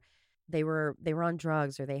them, or they were on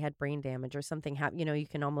drugs, or they had brain damage, or something happened. You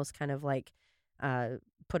can almost kind of like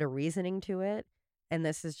put a reasoning to it. And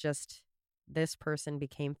this is just, this person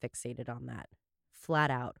became fixated on that. Flat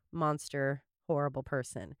out, monster, horrible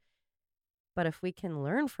person. But if we can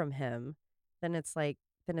learn from him, then it's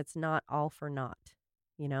not all for naught.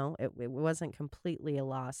 It wasn't completely a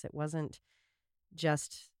loss. It wasn't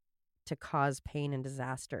just to cause pain and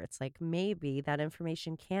disaster. It's like maybe that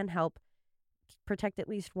information can help protect at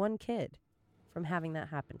least one kid from having that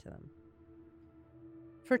happen to them.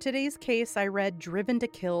 For today's case, I read Driven to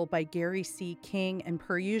Kill by Gary C. King, and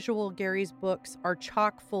per usual, Gary's books are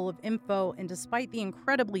chock full of info and, despite the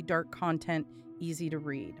incredibly dark content, easy to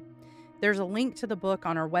read. There's a link to the book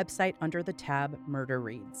on our website under the tab Murder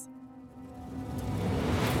Reads.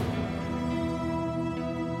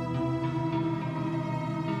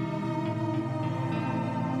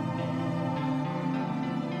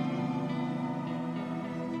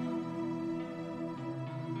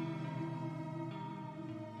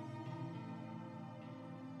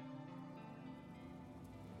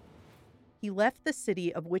 He left the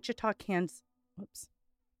city of Wichita, Kansas.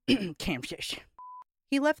 Kansas.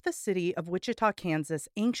 He left the city of Wichita, Kansas,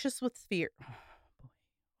 anxious with fear. Oh,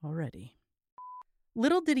 boy, already.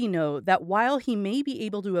 Little did he know that while he may be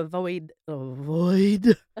able to avoid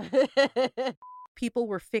people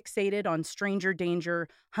were fixated on stranger danger,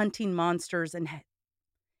 hunting monsters, and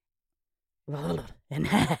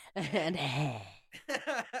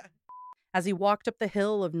as he walked up the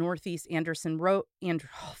hill of Northeast Anderson Road,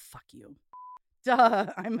 oh, fuck you. Duh,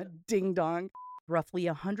 I'm a ding-dong. Roughly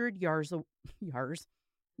 100 yards.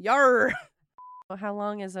 Yar. How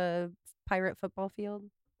long is a pirate football field?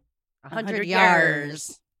 100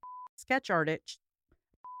 yards. Sketch artist.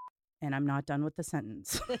 And I'm not done with the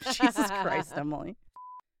sentence. Jesus Christ, Emily.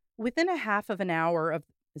 Within a half of an hour of,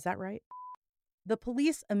 is that right? The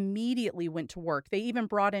police immediately went to work. They even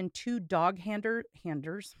brought in 2 dog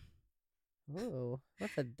handers. Ooh,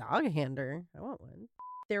 what's a dog hander? I want one.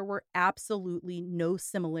 There were absolutely no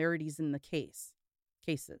similarities in the cases.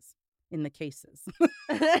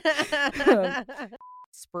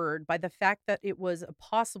 Spurred by the fact that it was a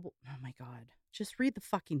possible... Oh, my God. Just read the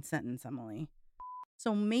fucking sentence, Emily.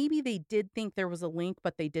 So maybe they did think there was a link,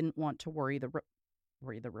 but they didn't want to worry the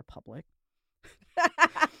Republic.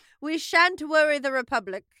 We shan't worry the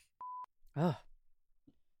Republic. Oh,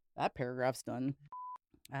 that paragraph's done.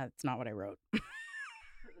 That's not what I wrote.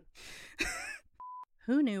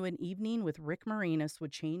 Who knew an evening with Rick Moranis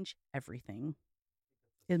would change everything?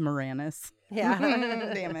 Moranis. Yeah.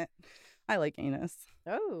 Damn it. I like anus.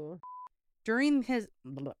 Oh. During his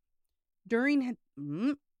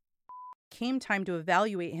came time to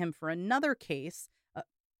evaluate him for another case.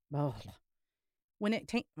 When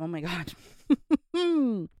it oh my God.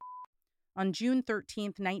 On June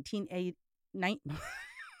 13th, 1980.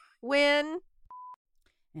 When?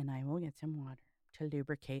 And I will get some water to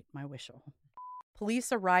lubricate my whistle.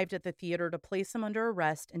 Police arrived at the theater to place him under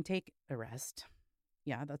arrest and take arrest.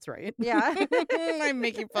 Yeah, that's right. Yeah. I'm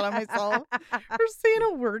making fun of myself for saying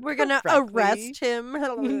a word. We're going to arrest him.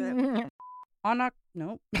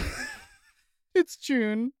 Nope. It's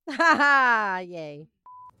June. Yay.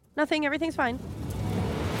 Nothing. Everything's fine.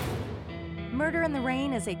 Murder in the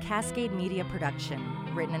Rain is a Cascade Media production.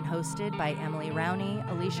 Written and hosted by Emily Rowney,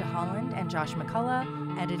 Alicia Holland, and Josh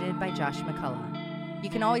McCullough. Edited by Josh McCullough. You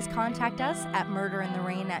can always contact us at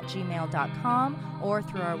murderintherain@gmail.com or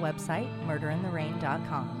through our website,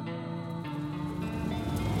 murderintherain.com.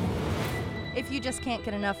 If you just can't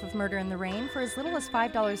get enough of Murder in the Rain, for as little as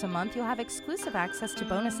 $5 a month, you'll have exclusive access to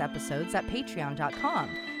bonus episodes at patreon.com.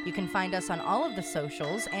 You can find us on all of the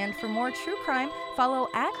socials, and for more true crime, follow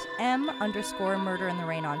at @M_Murder in the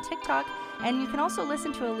Rain on TikTok, and you can also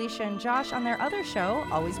listen to Alicia and Josh on their other show,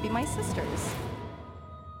 Always Be My Sisters.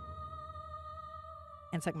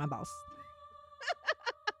 And suck my balls.